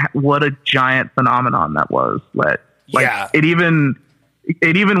realize like what a giant phenomenon that was. Like, it even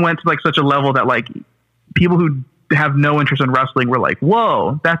went to like such a level that like people who have no interest in wrestling were like,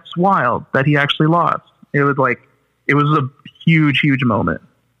 whoa, that's wild that he actually lost. It was a huge moment.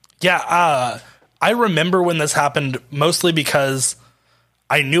 Yeah. I remember when this happened mostly because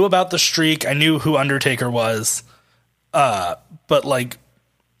I knew about the streak. I knew who Undertaker was. But like,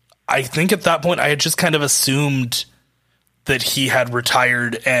 I think at that point I had just kind of assumed that he had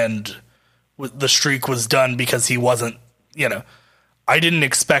retired and the streak was done because he wasn't, you know, I didn't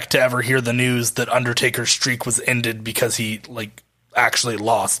expect to ever hear the news that Undertaker's streak was ended because he like actually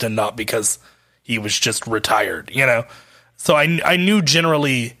lost and not because he was just retired, you know? So I knew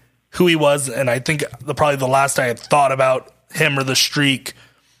generally who he was. And I think probably the last I had thought about him or the streak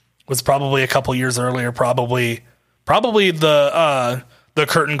was probably a couple years earlier, probably the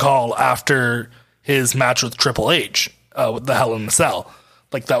curtain call after his match with Triple H, with the Hell in a Cell.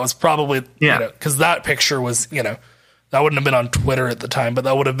 Like, that was probably, you know, cause that picture was, you know, that wouldn't have been on Twitter at the time, but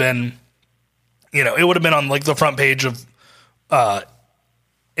that would have been, you know, it would have been on like the front page of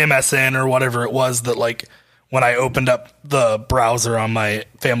MSN or whatever it was that like when I opened up the browser on my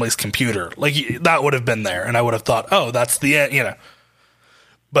family's computer, like that would have been there. And I would have thought, oh, that's the end, you know.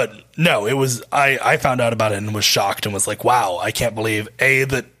 But no, it was, I found out about it and was shocked and was like, wow, I can't believe A,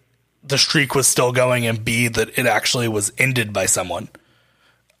 that the streak was still going, and B, that it actually was ended by someone.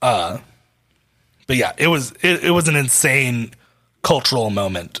 But yeah, it was an insane cultural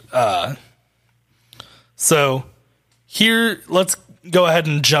moment. So here, let's go ahead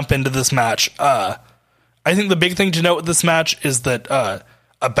and jump into this match. I think the big thing to note with this match is that,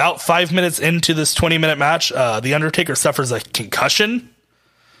 about 5 minutes into this 20-minute match, The Undertaker suffers a concussion,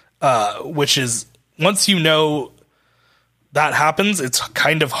 which is, once you know that happens, it's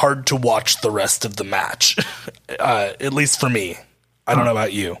kind of hard to watch the rest of the match. At least for me. I don't know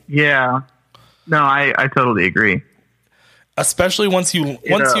about you. Yeah. No, I totally agree. Especially once you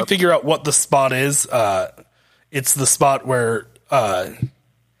figure out what the spot is. It's the spot where I'm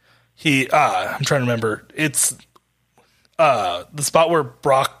trying to remember. It's the spot where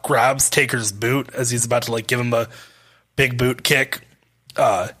Brock grabs Taker's boot as he's about to like give him a big boot kick.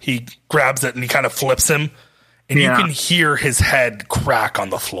 He grabs it and he kind of flips him, and you can hear his head crack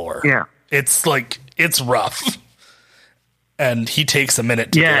on the floor. Yeah, it's like, it's rough. And he takes a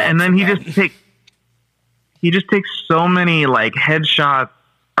minute to get up, and then he just takes so many like headshots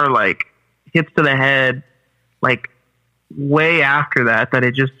or like hits to the head, like way after that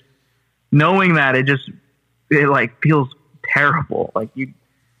it just, knowing that it like feels terrible. Like you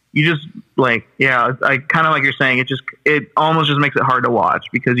just like, I kind of like you're saying, it almost just makes it hard to watch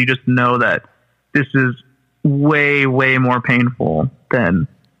because you just know that this is way more painful than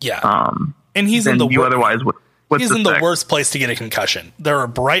and he's in the otherwise would. He's in the worst place to get a concussion. There are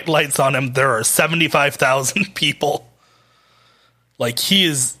bright lights on him. There are 75,000 people. Like,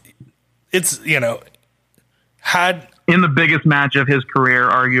 it's, you know, had in the biggest match of his career,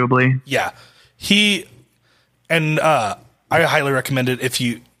 arguably. Yeah, I highly recommend it if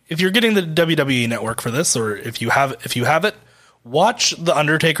you're getting the WWE Network for this, or if you have it, watch the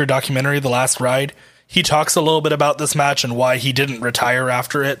Undertaker documentary, The Last Ride. He talks a little bit about this match and why he didn't retire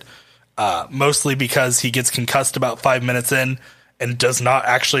after it, mostly because he gets concussed about 5 minutes in and does not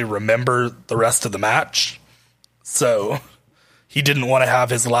actually remember the rest of the match. So he didn't want to have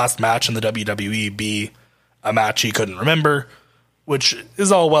his last match in the WWE be a match he couldn't remember, which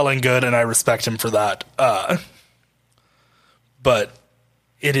is all well and good, and I respect him for that. But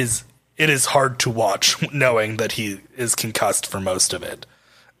it is hard to watch knowing that he is concussed for most of it.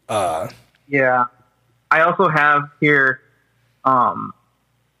 Yeah. I also have here,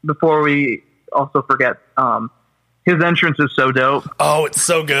 before we also forget, his entrance is so dope. Oh, it's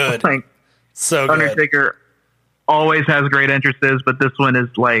so good. Like, so good. Undertaker always has great entrances, but this one is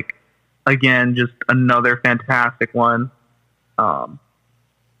like, again, just another fantastic one. And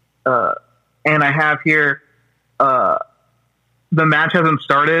I have here, the match hasn't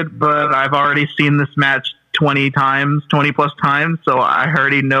started, but I've already seen this match 20 plus times. So I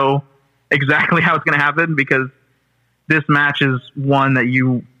already know exactly how it's going to happen, because this match is one that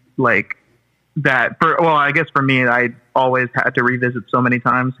you like I guess for me, I always had to revisit so many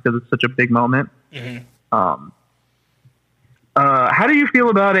times because it's such a big moment. Mm-hmm. How do you feel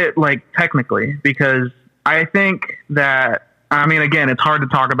about it, like, technically? Because I think that, I mean, again, it's hard to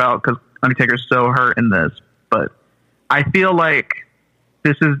talk about because Undertaker's so hurt in this, but I feel like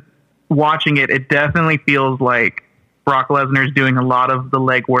watching it, it definitely feels like Brock Lesnar's doing a lot of the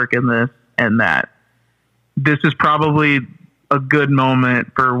legwork in this, and that this is probably a good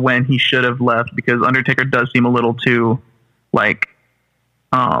moment for when he should have left, because Undertaker does seem a little too, like,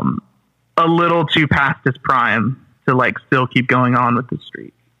 a little too past his prime to, like, still keep going on with the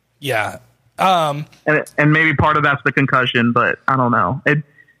streak. Yeah. And maybe part of that's the concussion, but I don't know.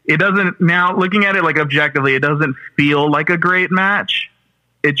 It doesn't, now looking at it, like, objectively, it doesn't feel like a great match.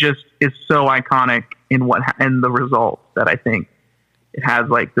 It just is so iconic in the results that I think it has,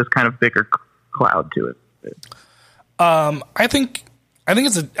 like, this kind of bigger cloud to it. I think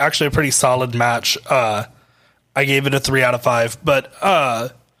it's actually a pretty solid match. I gave it a 3 out of 5, but I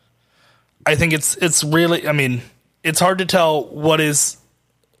think it's really, I mean, it's hard to tell what is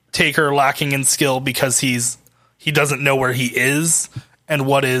Taker lacking in skill because he doesn't know where he is, and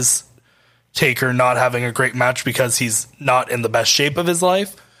what is Taker not having a great match because he's not in the best shape of his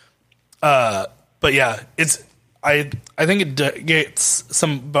life. But yeah, I think it gets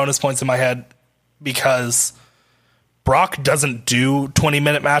some bonus points in my head because Brock doesn't do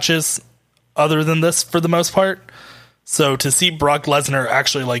 20-minute matches other than this for the most part. So to see Brock Lesnar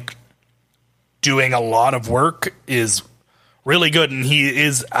actually, like, doing a lot of work is really good, and he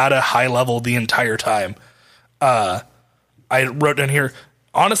is at a high level the entire time. I wrote down here,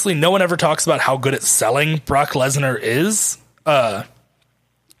 honestly, no one ever talks about how good at selling Brock Lesnar is. And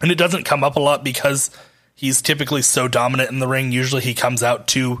it doesn't come up a lot because he's typically so dominant in the ring. Usually he comes out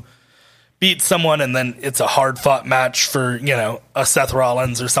to beat someone, and then it's a hard-fought match for, a Seth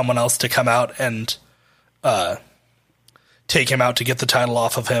Rollins or someone else to come out and take him out to get the title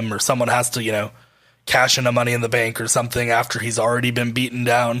off of him, or someone has to, cash in a Money in the Bank or something after he's already been beaten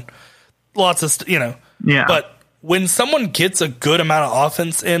down. Lots of, Yeah. But when someone gets a good amount of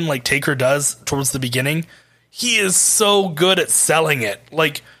offense in, like Taker does towards the beginning, he is so good at selling it.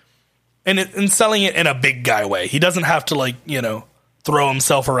 Like, and selling it in a big guy way. He doesn't have to, throw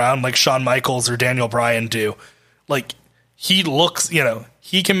himself around like Shawn Michaels or Daniel Bryan do. Like, he looks,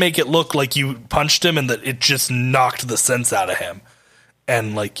 he can make it look like you punched him and that it just knocked the sense out of him.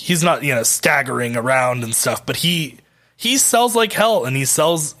 And, like, he's not, staggering around and stuff, but he sells like hell, and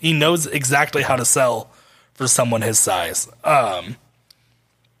he knows exactly how to sell for someone his size. But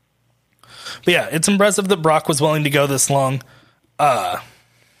yeah, it's impressive that Brock was willing to go this long. The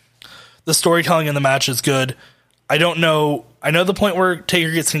storytelling in the match is good. I don't know. I know the point where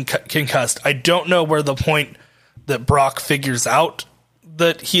Taker gets concussed. I don't know where the point that Brock figures out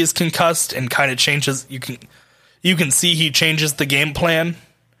that he is concussed and kind of changes. You can see he changes the game plan,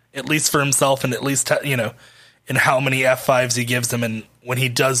 at least for himself, and at least, in how many F5s he gives him. And when he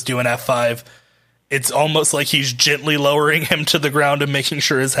does do an F5, it's almost like he's gently lowering him to the ground and making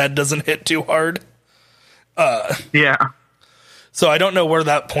sure his head doesn't hit too hard. Yeah. So I don't know where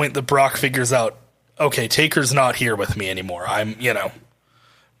that point that Brock figures out, okay, Taker's not here with me anymore.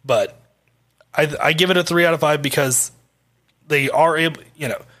 But I give it a 3 out of 5 because they are able,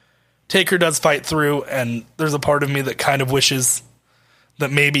 Taker does fight through, and there's a part of me that kind of wishes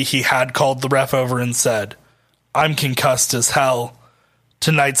that maybe he had called the ref over and said, I'm concussed as hell.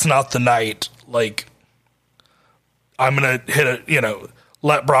 Tonight's not the night. Like, I'm going to hit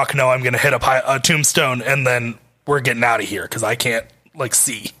let Brock know I'm going to hit a tombstone and then we're getting out of here because I can't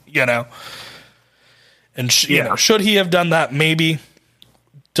see, And should he have done that? Maybe.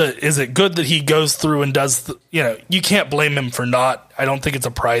 Is it good that he goes through and does, you can't blame him for not. I don't think it's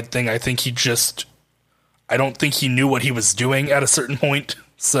a pride thing. I think I don't think he knew what he was doing at a certain point.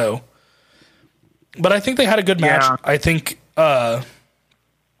 So, but I think they had a good match. Yeah. I think, I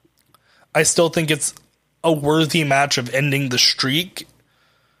still think it's a worthy match of ending the streak.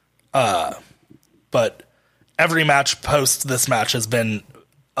 But every match post this match has been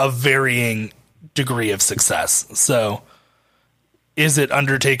a varying degree of success. So, is it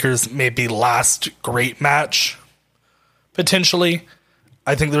Undertaker's maybe last great match? Potentially.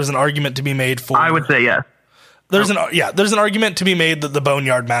 I think there's an argument to be made for... I would say yes. There's an argument to be made that the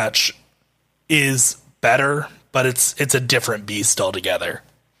Boneyard match is better, but it's a different beast altogether.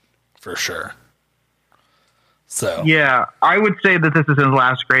 For sure. So... Yeah, I would say that this is his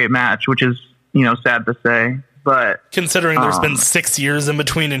last great match, which is, sad to say. But considering there's been 6 years in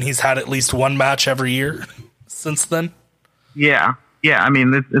between and he's had at least one match every year since then. Yeah. I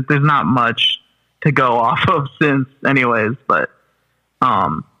mean, there's not much to go off of since, anyways. But, I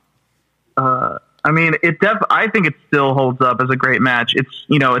mean, I think it still holds up as a great match. It's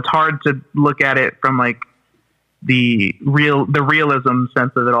it's hard to look at it from the realism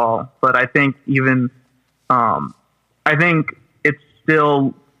sense of it all. But I think I think it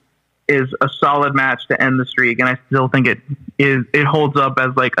still is a solid match to end the streak, and I still think it holds up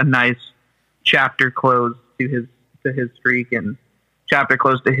as a nice chapter close to his streak and chapter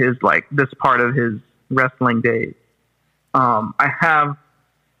close to his this part of his wrestling days. I have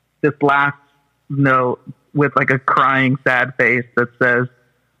this last note with a crying sad face that says,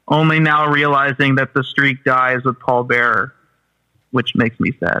 "Only now realizing that the streak dies with Paul Bearer," which makes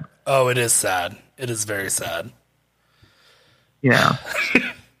me sad. Oh, it is sad. It is very sad. Yeah.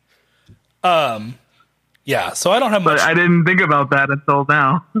 Yeah, so I don't have much. But I didn't think about that until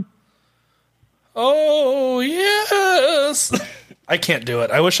now. Oh, yes. I can't do it.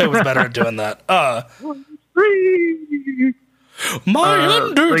 I wish I was better at doing that. My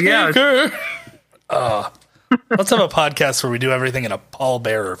Undertaker. Let's have a podcast where we do everything in a Paul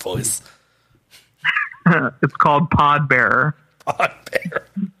Bearer voice. It's called Pod Bearer. Pod Bearer.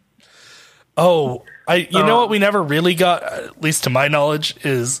 Oh, you know what we never really got, at least to my knowledge,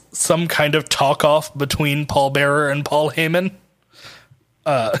 is some kind of talk off between Paul Bearer and Paul Heyman.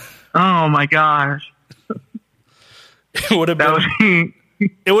 Oh my gosh. It would have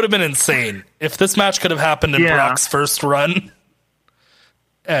been insane if this match could have happened in Brock's first run.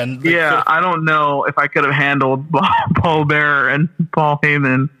 And I don't know if I could have handled Paul Bearer and Paul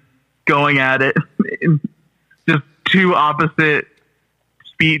Heyman going at it. Just two opposite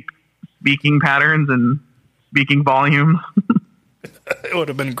speaking patterns and speaking volumes. It would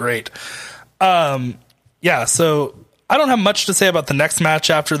have been great. So I don't have much to say about the next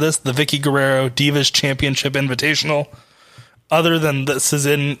match after this, the Vicky Guerrero Divas Championship Invitational, other than this is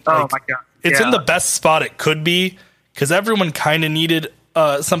in my God. It's in the best spot it could be, because everyone kind of needed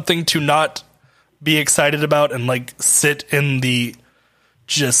something to not be excited about and sit in the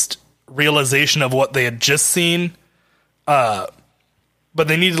just realization of what they had just seen. But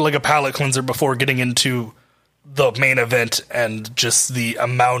they needed a palate cleanser before getting into the main event and just the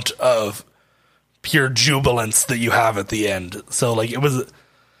amount of pure jubilance that you have at the end. So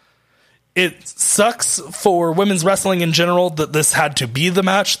it sucks for women's wrestling in general that this had to be the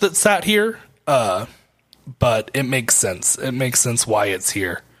match that sat here. But it makes sense. It makes sense why it's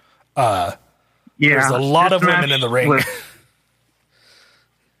here. There's a lot of women in the ring.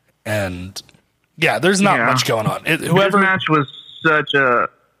 And there's not much going on. This match was such a...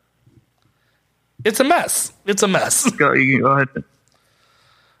 It's a mess. It's a mess. Go ahead.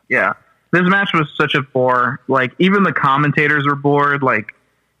 Yeah. This match was such a bore. Even the commentators were bored.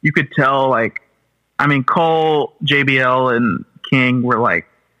 You could tell, Cole, JBL, and King were,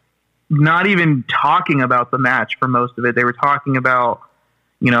 not even talking about the match for most of it. They were talking about,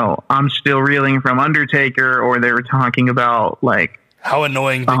 I'm still reeling from Undertaker, or they were talking about, how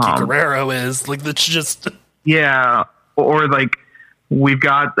annoying Vicky Guerrero is. That's just... Yeah. Or, we've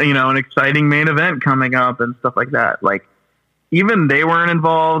got, an exciting main event coming up and stuff like that. Even they weren't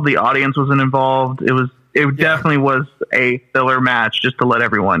involved. The audience wasn't involved. It definitely was a filler match just to let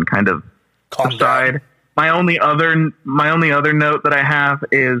everyone kind of subside. Down. My only other note that I have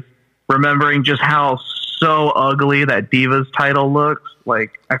is remembering just how so ugly that Divas title looks. I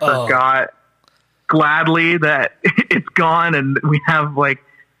forgot gladly that it's gone and we have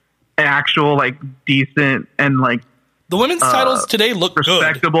actual decent and the women's titles today look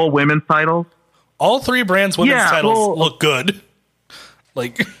respectable good. Women's titles. all three brands' women's titles look good.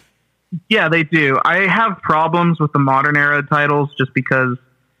 Like, yeah, they do. I have problems with the modern era titles just because,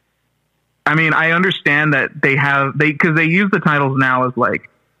 I mean, I understand that because they use the titles now as like,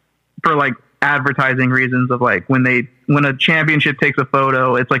 for like advertising reasons of like when a championship takes a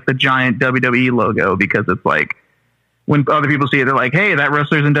photo, it's like the giant WWE logo because it's like, when other people see it, they're like, hey, that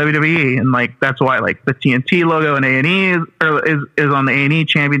wrestler's in WWE. And like, that's why like the TNT logo and A&E is on the A&E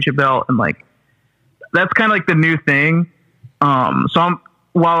championship belt. And like, that's kind of like the new thing.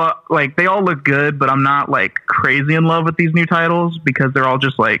 While like they all look good, but I'm not like crazy in love with these new titles because they're all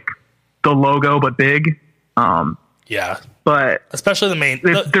just like the logo, but big. Yeah. But especially the main,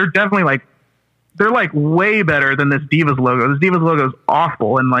 they're definitely like, they're like way better than this Divas logo. This Divas logo is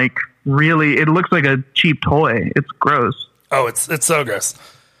awful. And like, really, it looks like a cheap toy. It's gross. Oh, it's so gross.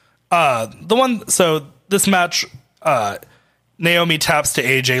 So this match, Naomi taps to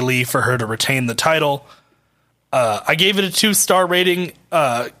AJ Lee for her to retain the title. I gave it a 2-star rating,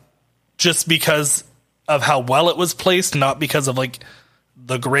 just because of how well it was placed, not because of like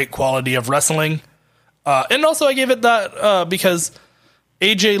the great quality of wrestling. And also I gave it that, because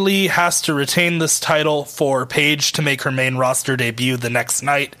AJ Lee has to retain this title for Paige to make her main roster debut the next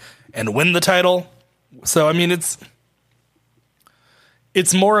night and win the title. So, I mean, it's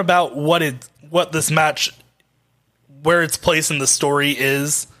more about what this match, where its place in the story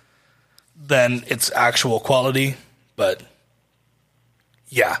is than its actual quality. But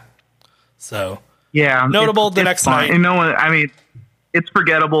yeah. So yeah, notable the next night. And I mean, it's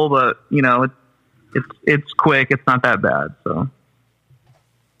forgettable, but you know, it's quick. It's not that bad. So,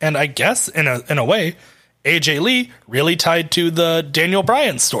 and I guess in a way, AJ Lee really tied to the Daniel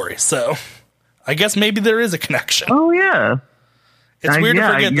Bryan story. So I guess maybe there is a connection. Oh yeah. It's weird to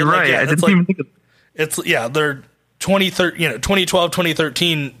forget you're that. Right. Like, yeah, I didn't even think of they're 2012,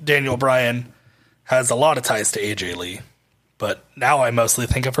 2013 Daniel Bryan has a lot of ties to AJ Lee. But now I mostly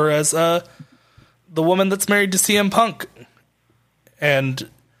think of her as the woman that's married to CM Punk. And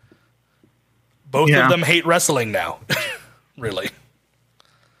both of them hate wrestling now. Really.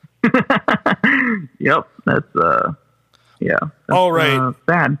 Yep, that's all right.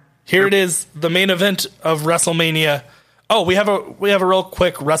 Bad. Here it is, the main event of WrestleMania. Oh, we have a real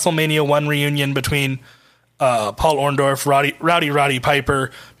quick WrestleMania 1 reunion between Paul Orndorff, Roddy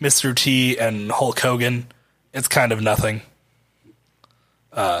Piper, Mr. T, and Hulk Hogan. It's kind of nothing.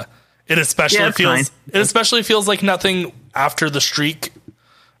 It especially feels like nothing after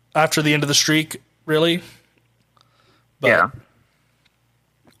the end of the streak, really. But, yeah.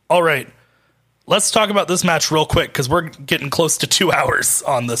 All right. Let's talk about this match real quick because we're getting close to 2 hours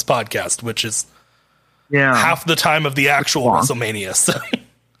on this podcast, which is half the time of the actual WrestleMania. So,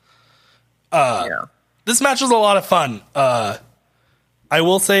 this match was a lot of fun. I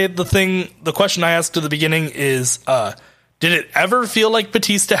will say the question I asked at the beginning is, did it ever feel like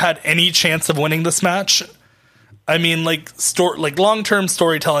Batista had any chance of winning this match? I mean, like long-term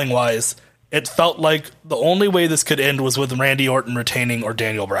storytelling wise, it felt like the only way this could end was with Randy Orton retaining or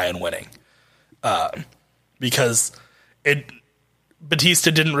Daniel Bryan winning. Because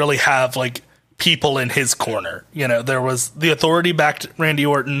Batista didn't really have like people in his corner. You know, there was the Authority backed Randy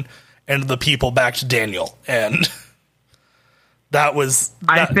Orton and the people backed Daniel. And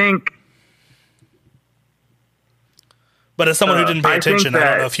I think. But as someone who didn't pay attention, I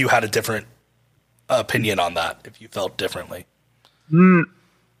don't know if you had a different opinion on that, if you felt differently.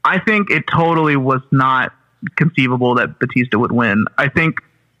 I think it totally was not conceivable that Batista would win. I think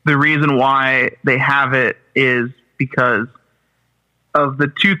the reason why they have it is because of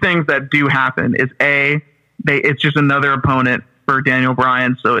the two things that do happen is it's just another opponent for Daniel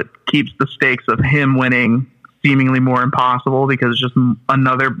Bryan. So it keeps the stakes of him winning seemingly more impossible because it's just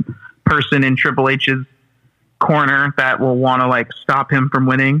another person in Triple H's corner that will want to like stop him from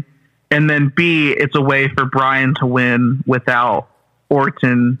winning. And then B, it's a way for Bryan to win without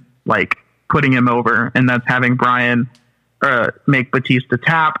Orton like putting him over. And that's having Bryan make Batista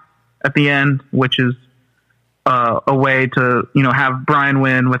tap at the end, which is a way to, have Bryan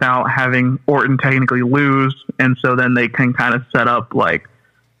win without having Orton technically lose. And so then they can kind of set up like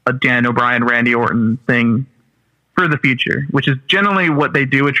a Daniel Bryan, Randy Orton thing for the future, which is generally what they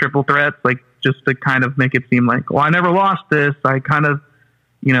do with triple threats. Like just to kind of make it seem like, well, I never lost this. I kind of,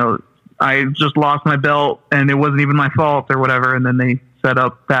 I just lost my belt and it wasn't even my fault or whatever. And then they set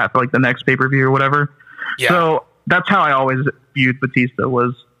up that for like the next pay-per-view or whatever. Yeah. So that's how I always viewed Batista,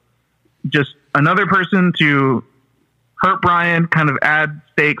 was just another person to hurt Bryan, kind of add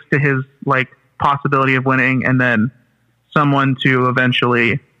stakes to his like possibility of winning, and then someone to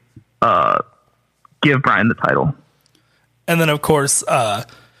eventually give Bryan the title. And then of course, I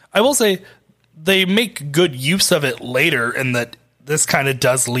will say they make good use of it later, in that this kind of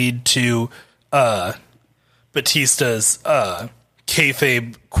does lead to Batista's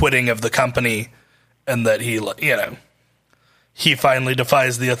kayfabe quitting of the company, and that he finally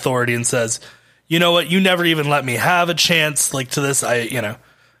defies the authority and says, you know what, you never even let me have a chance like to this.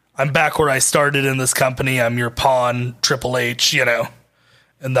 I'm back where I started in this company. I'm your pawn, Triple H,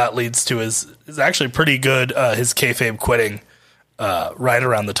 and that leads to his actually pretty good, his kayfabe quitting right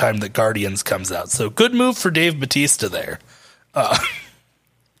around the time that Guardians comes out. So good move for Dave Batista there.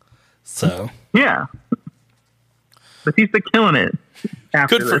 Yeah. Batista killing it.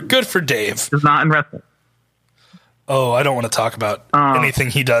 Good for Dave. He's not in wrestling. Oh, I don't want to talk about anything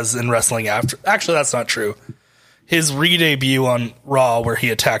he does in wrestling after. Actually, that's not true. His re-debut on Raw where he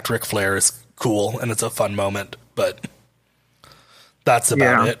attacked Ric Flair is cool, and it's a fun moment, but that's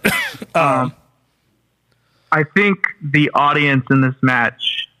about it. I think the audience in this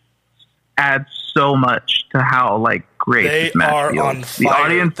match adds so much to how great this match feels. On fire the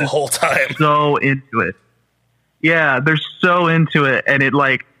audience the whole time. So into it. Yeah, they're so into it, and it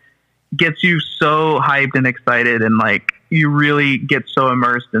gets you so hyped and excited, and you really get so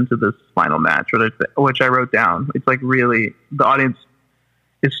immersed into this final match, which I wrote down. It's really, the audience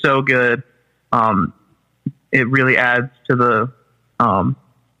is so good. It really adds to the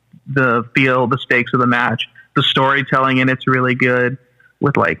feel, the stakes of the match. The storytelling in it's really good,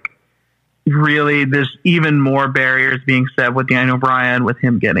 with really there's even more barriers being set with Daniel Bryan, with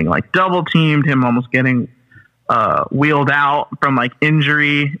him getting double teamed, him almost getting wheeled out from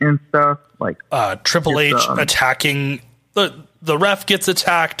injury and stuff. Triple H attacking the ref gets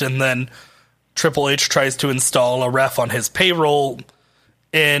attacked, and then Triple H tries to install a ref on his payroll,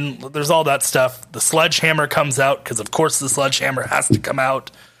 and there's all that stuff. The sledgehammer comes out because of course the sledgehammer has to come out.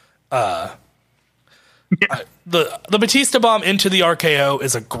 The Batista bomb into the RKO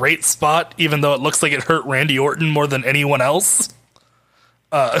is a great spot, even though it looks like it hurt Randy Orton more than anyone else.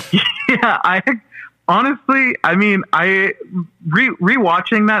 I honestly,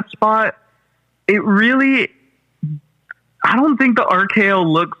 rewatching that spot, it really, I don't think the RKO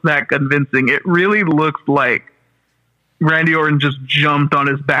looks that convincing. It really looks like Randy Orton just jumped on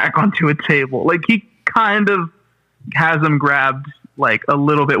his back onto a table. He kind of has him grabbed a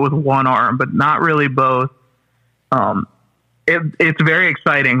little bit with one arm, but not really both. It's very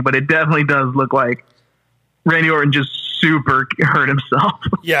exciting, but it definitely does look like Randy Orton just super hurt himself.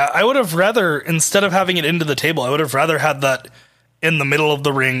 Yeah, I would have rather, instead of having it into the table, I would have rather had that in the middle of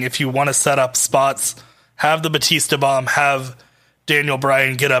the ring. If you want to set up spots, have the Batista bomb, have Daniel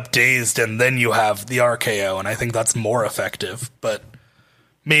Bryan get up dazed, and then you have the RKO, and I think that's more effective. But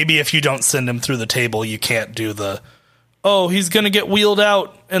maybe if you don't send him through the table, you can't do he's going to get wheeled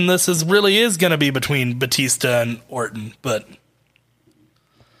out, and this really is going to be between Batista and Orton. But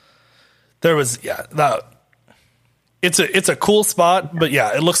there was, it's a cool spot, but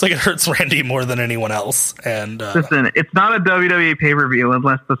it looks like it hurts Randy more than anyone else. And listen, it's not a WWE pay-per-view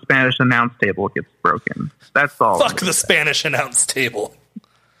unless the Spanish announce table gets broken. That's all. Fuck the Spanish announce table.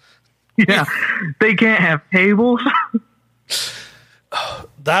 Yeah, they can't have tables.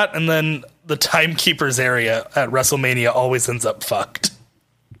 That, and then the timekeepers area at WrestleMania always ends up fucked.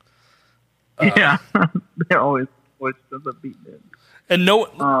 They always ends up beating it. And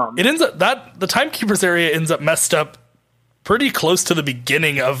it ends up that the timekeepers area ends up messed up pretty close to the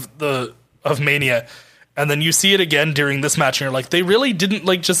beginning of Mania, and then you see it again during this match, and you're like, they really didn't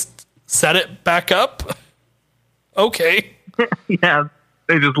just set it back up. Okay. Yeah,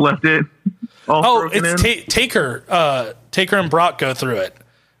 they just left it. It's Taker. Taker and Brock go through it,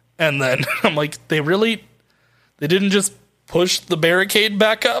 and then I'm like, they didn't just push the barricade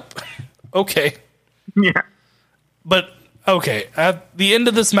back up. Okay. Yeah. But okay, at the end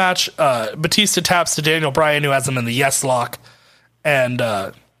of this match, Batista taps to Daniel Bryan, who has him in the yes lock, and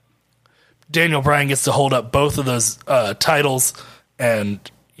Daniel Bryan gets to hold up both of those titles, and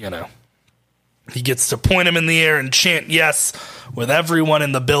he gets to point him in the air and chant yes with everyone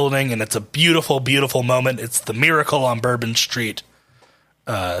in the building, and it's a beautiful, beautiful moment. It's the miracle on Bourbon Street.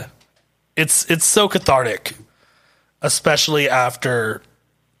 It's so cathartic, especially after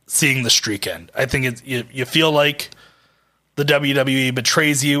seeing the streak end. I think you feel like the WWE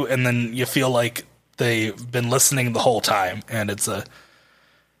betrays you, and then you feel like they've been listening the whole time, and it's a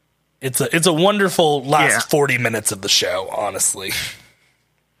wonderful last 40 minutes of the show, honestly.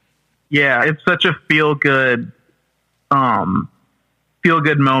 Yeah, it's such a feel good moment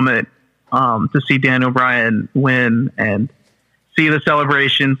to see Daniel Bryan win and see the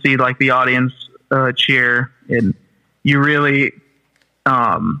celebration, see the audience cheer, and you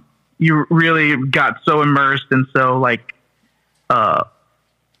really got so immersed and so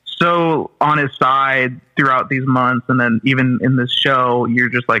so on his side throughout these months, and then even in this show, you're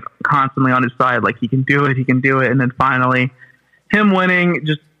just like constantly on his side, like he can do it, and then finally, him winning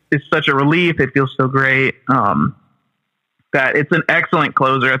just is such a relief. It feels so great. That it's an excellent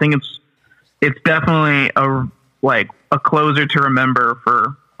closer. I think it's definitely a closer to remember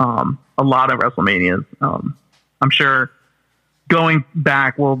for a lot of WrestleManias. I'm sure going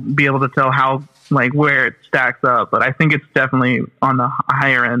back, we'll be able to tell how where it stacks up, but I think it's definitely on the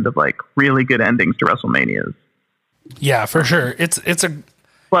higher end of really good endings to WrestleManias. Yeah, for sure.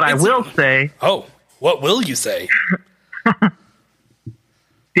 I will say. Oh, what will you say?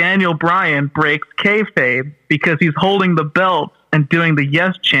 Daniel Bryan breaks kayfabe because he's holding the belt and doing the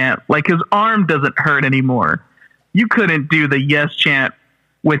yes chant like his arm doesn't hurt anymore. You couldn't do the yes chant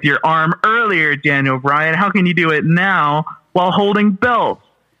with your arm earlier, Daniel Bryan. How can you do it now while holding belts?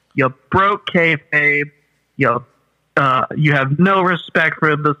 You broke kayfabe. You have no respect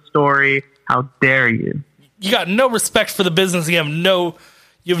for the story. How dare you? You got no respect for the business. You have no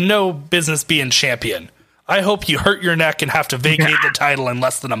business being champion. I hope you hurt your neck and have to vacate the title in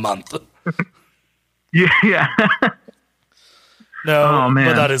less than a month. Yeah. No, oh, man.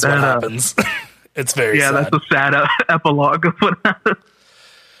 But that is what happens. It's very sad. Yeah, that's a sad epilogue of what happens.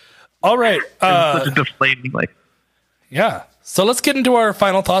 All right. Such a deflating, Yeah. So let's get into our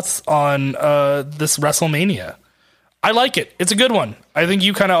final thoughts on this WrestleMania. I like it. It's a good one. I think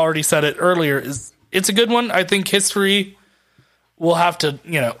you kind of already said it earlier. It's a good one. I think history will have to,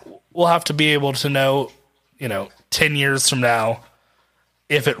 we'll have to be able to know, 10 years from now,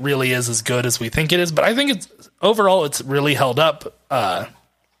 if it really is as good as we think it is. But I think overall it's really held up.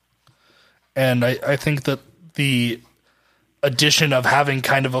 And I think that the addition of having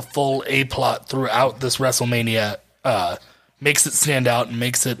kind of a full A plot throughout this WrestleMania makes it stand out and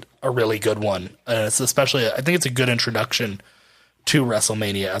makes it a really good one. And it's I think it's a good introduction to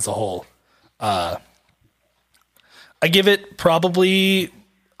WrestleMania as a whole. I give it probably...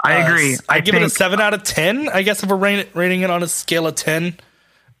 I agree. I give it a 7 out of 10. I guess if we're rating it on a scale of 10,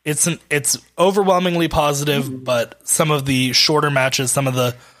 it's overwhelmingly positive, but some of the shorter matches, some of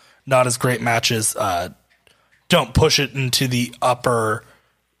the not as great matches, don't push it into the upper,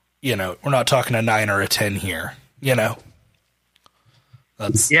 we're not talking a 9 or a 10 here, That's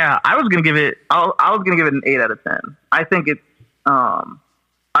I was going to give it an 8 out of 10. I think it's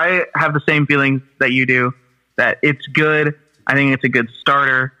I have the same feelings that you do, that it's good. I think it's a good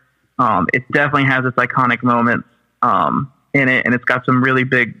starter. It definitely has its iconic moments in it, and it's got some really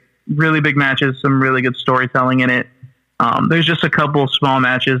big matches, some really good storytelling in it. There's just a couple small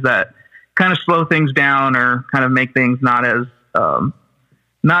matches that kind of slow things down or kind of make things not as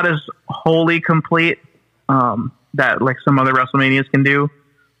wholly complete that some other WrestleManias can do.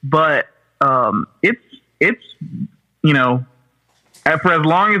 But it's for as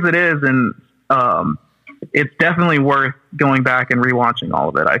long as it is, and it's definitely worth going back and rewatching all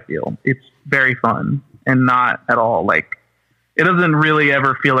of it. I feel it's very fun and not at all it doesn't really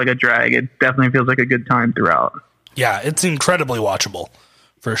ever feel like a drag. It definitely feels like a good time throughout. Yeah, it's incredibly watchable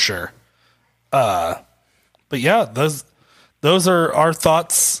for sure. But yeah, those are our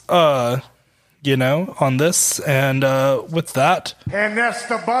thoughts, on this. And with that, and that's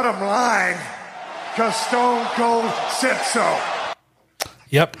the bottom line, because Stone Cold said so.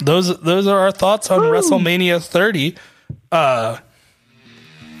 Yep, those are our thoughts on WrestleMania 30.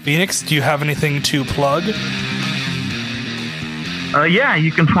 Phoenix, do you have anything to plug? Yeah,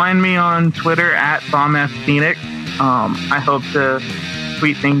 you can find me on Twitter at BombAssPhoenix. I hope to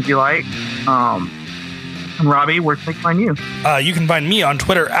tweet things you like. Robbie, where can they find you? You can find me on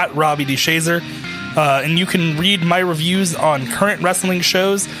Twitter at Robbie DeShazer. And you can read my reviews on current wrestling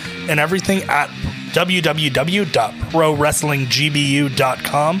shows and everything at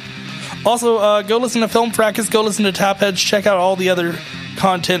www.prowrestlingGBU.com. Also, go listen to Film Fracas, go listen to Tapheads, check out all the other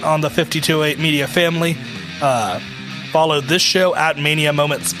content on the 528 Media family. Follow this show at Mania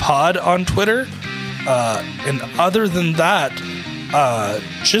Moments Pod on Twitter. And other than that,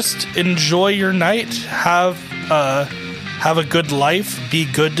 just enjoy your night. Have a good life. Be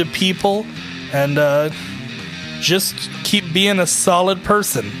good to people. And just keep being a solid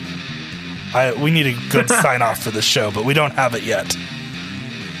person. We need a good sign off for the show, but we don't have it yet.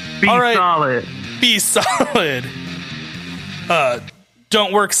 Be solid. Be solid.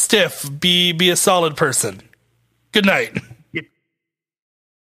 Don't work stiff. Be a solid person. Good night.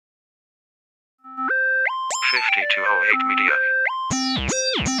 5208 Media.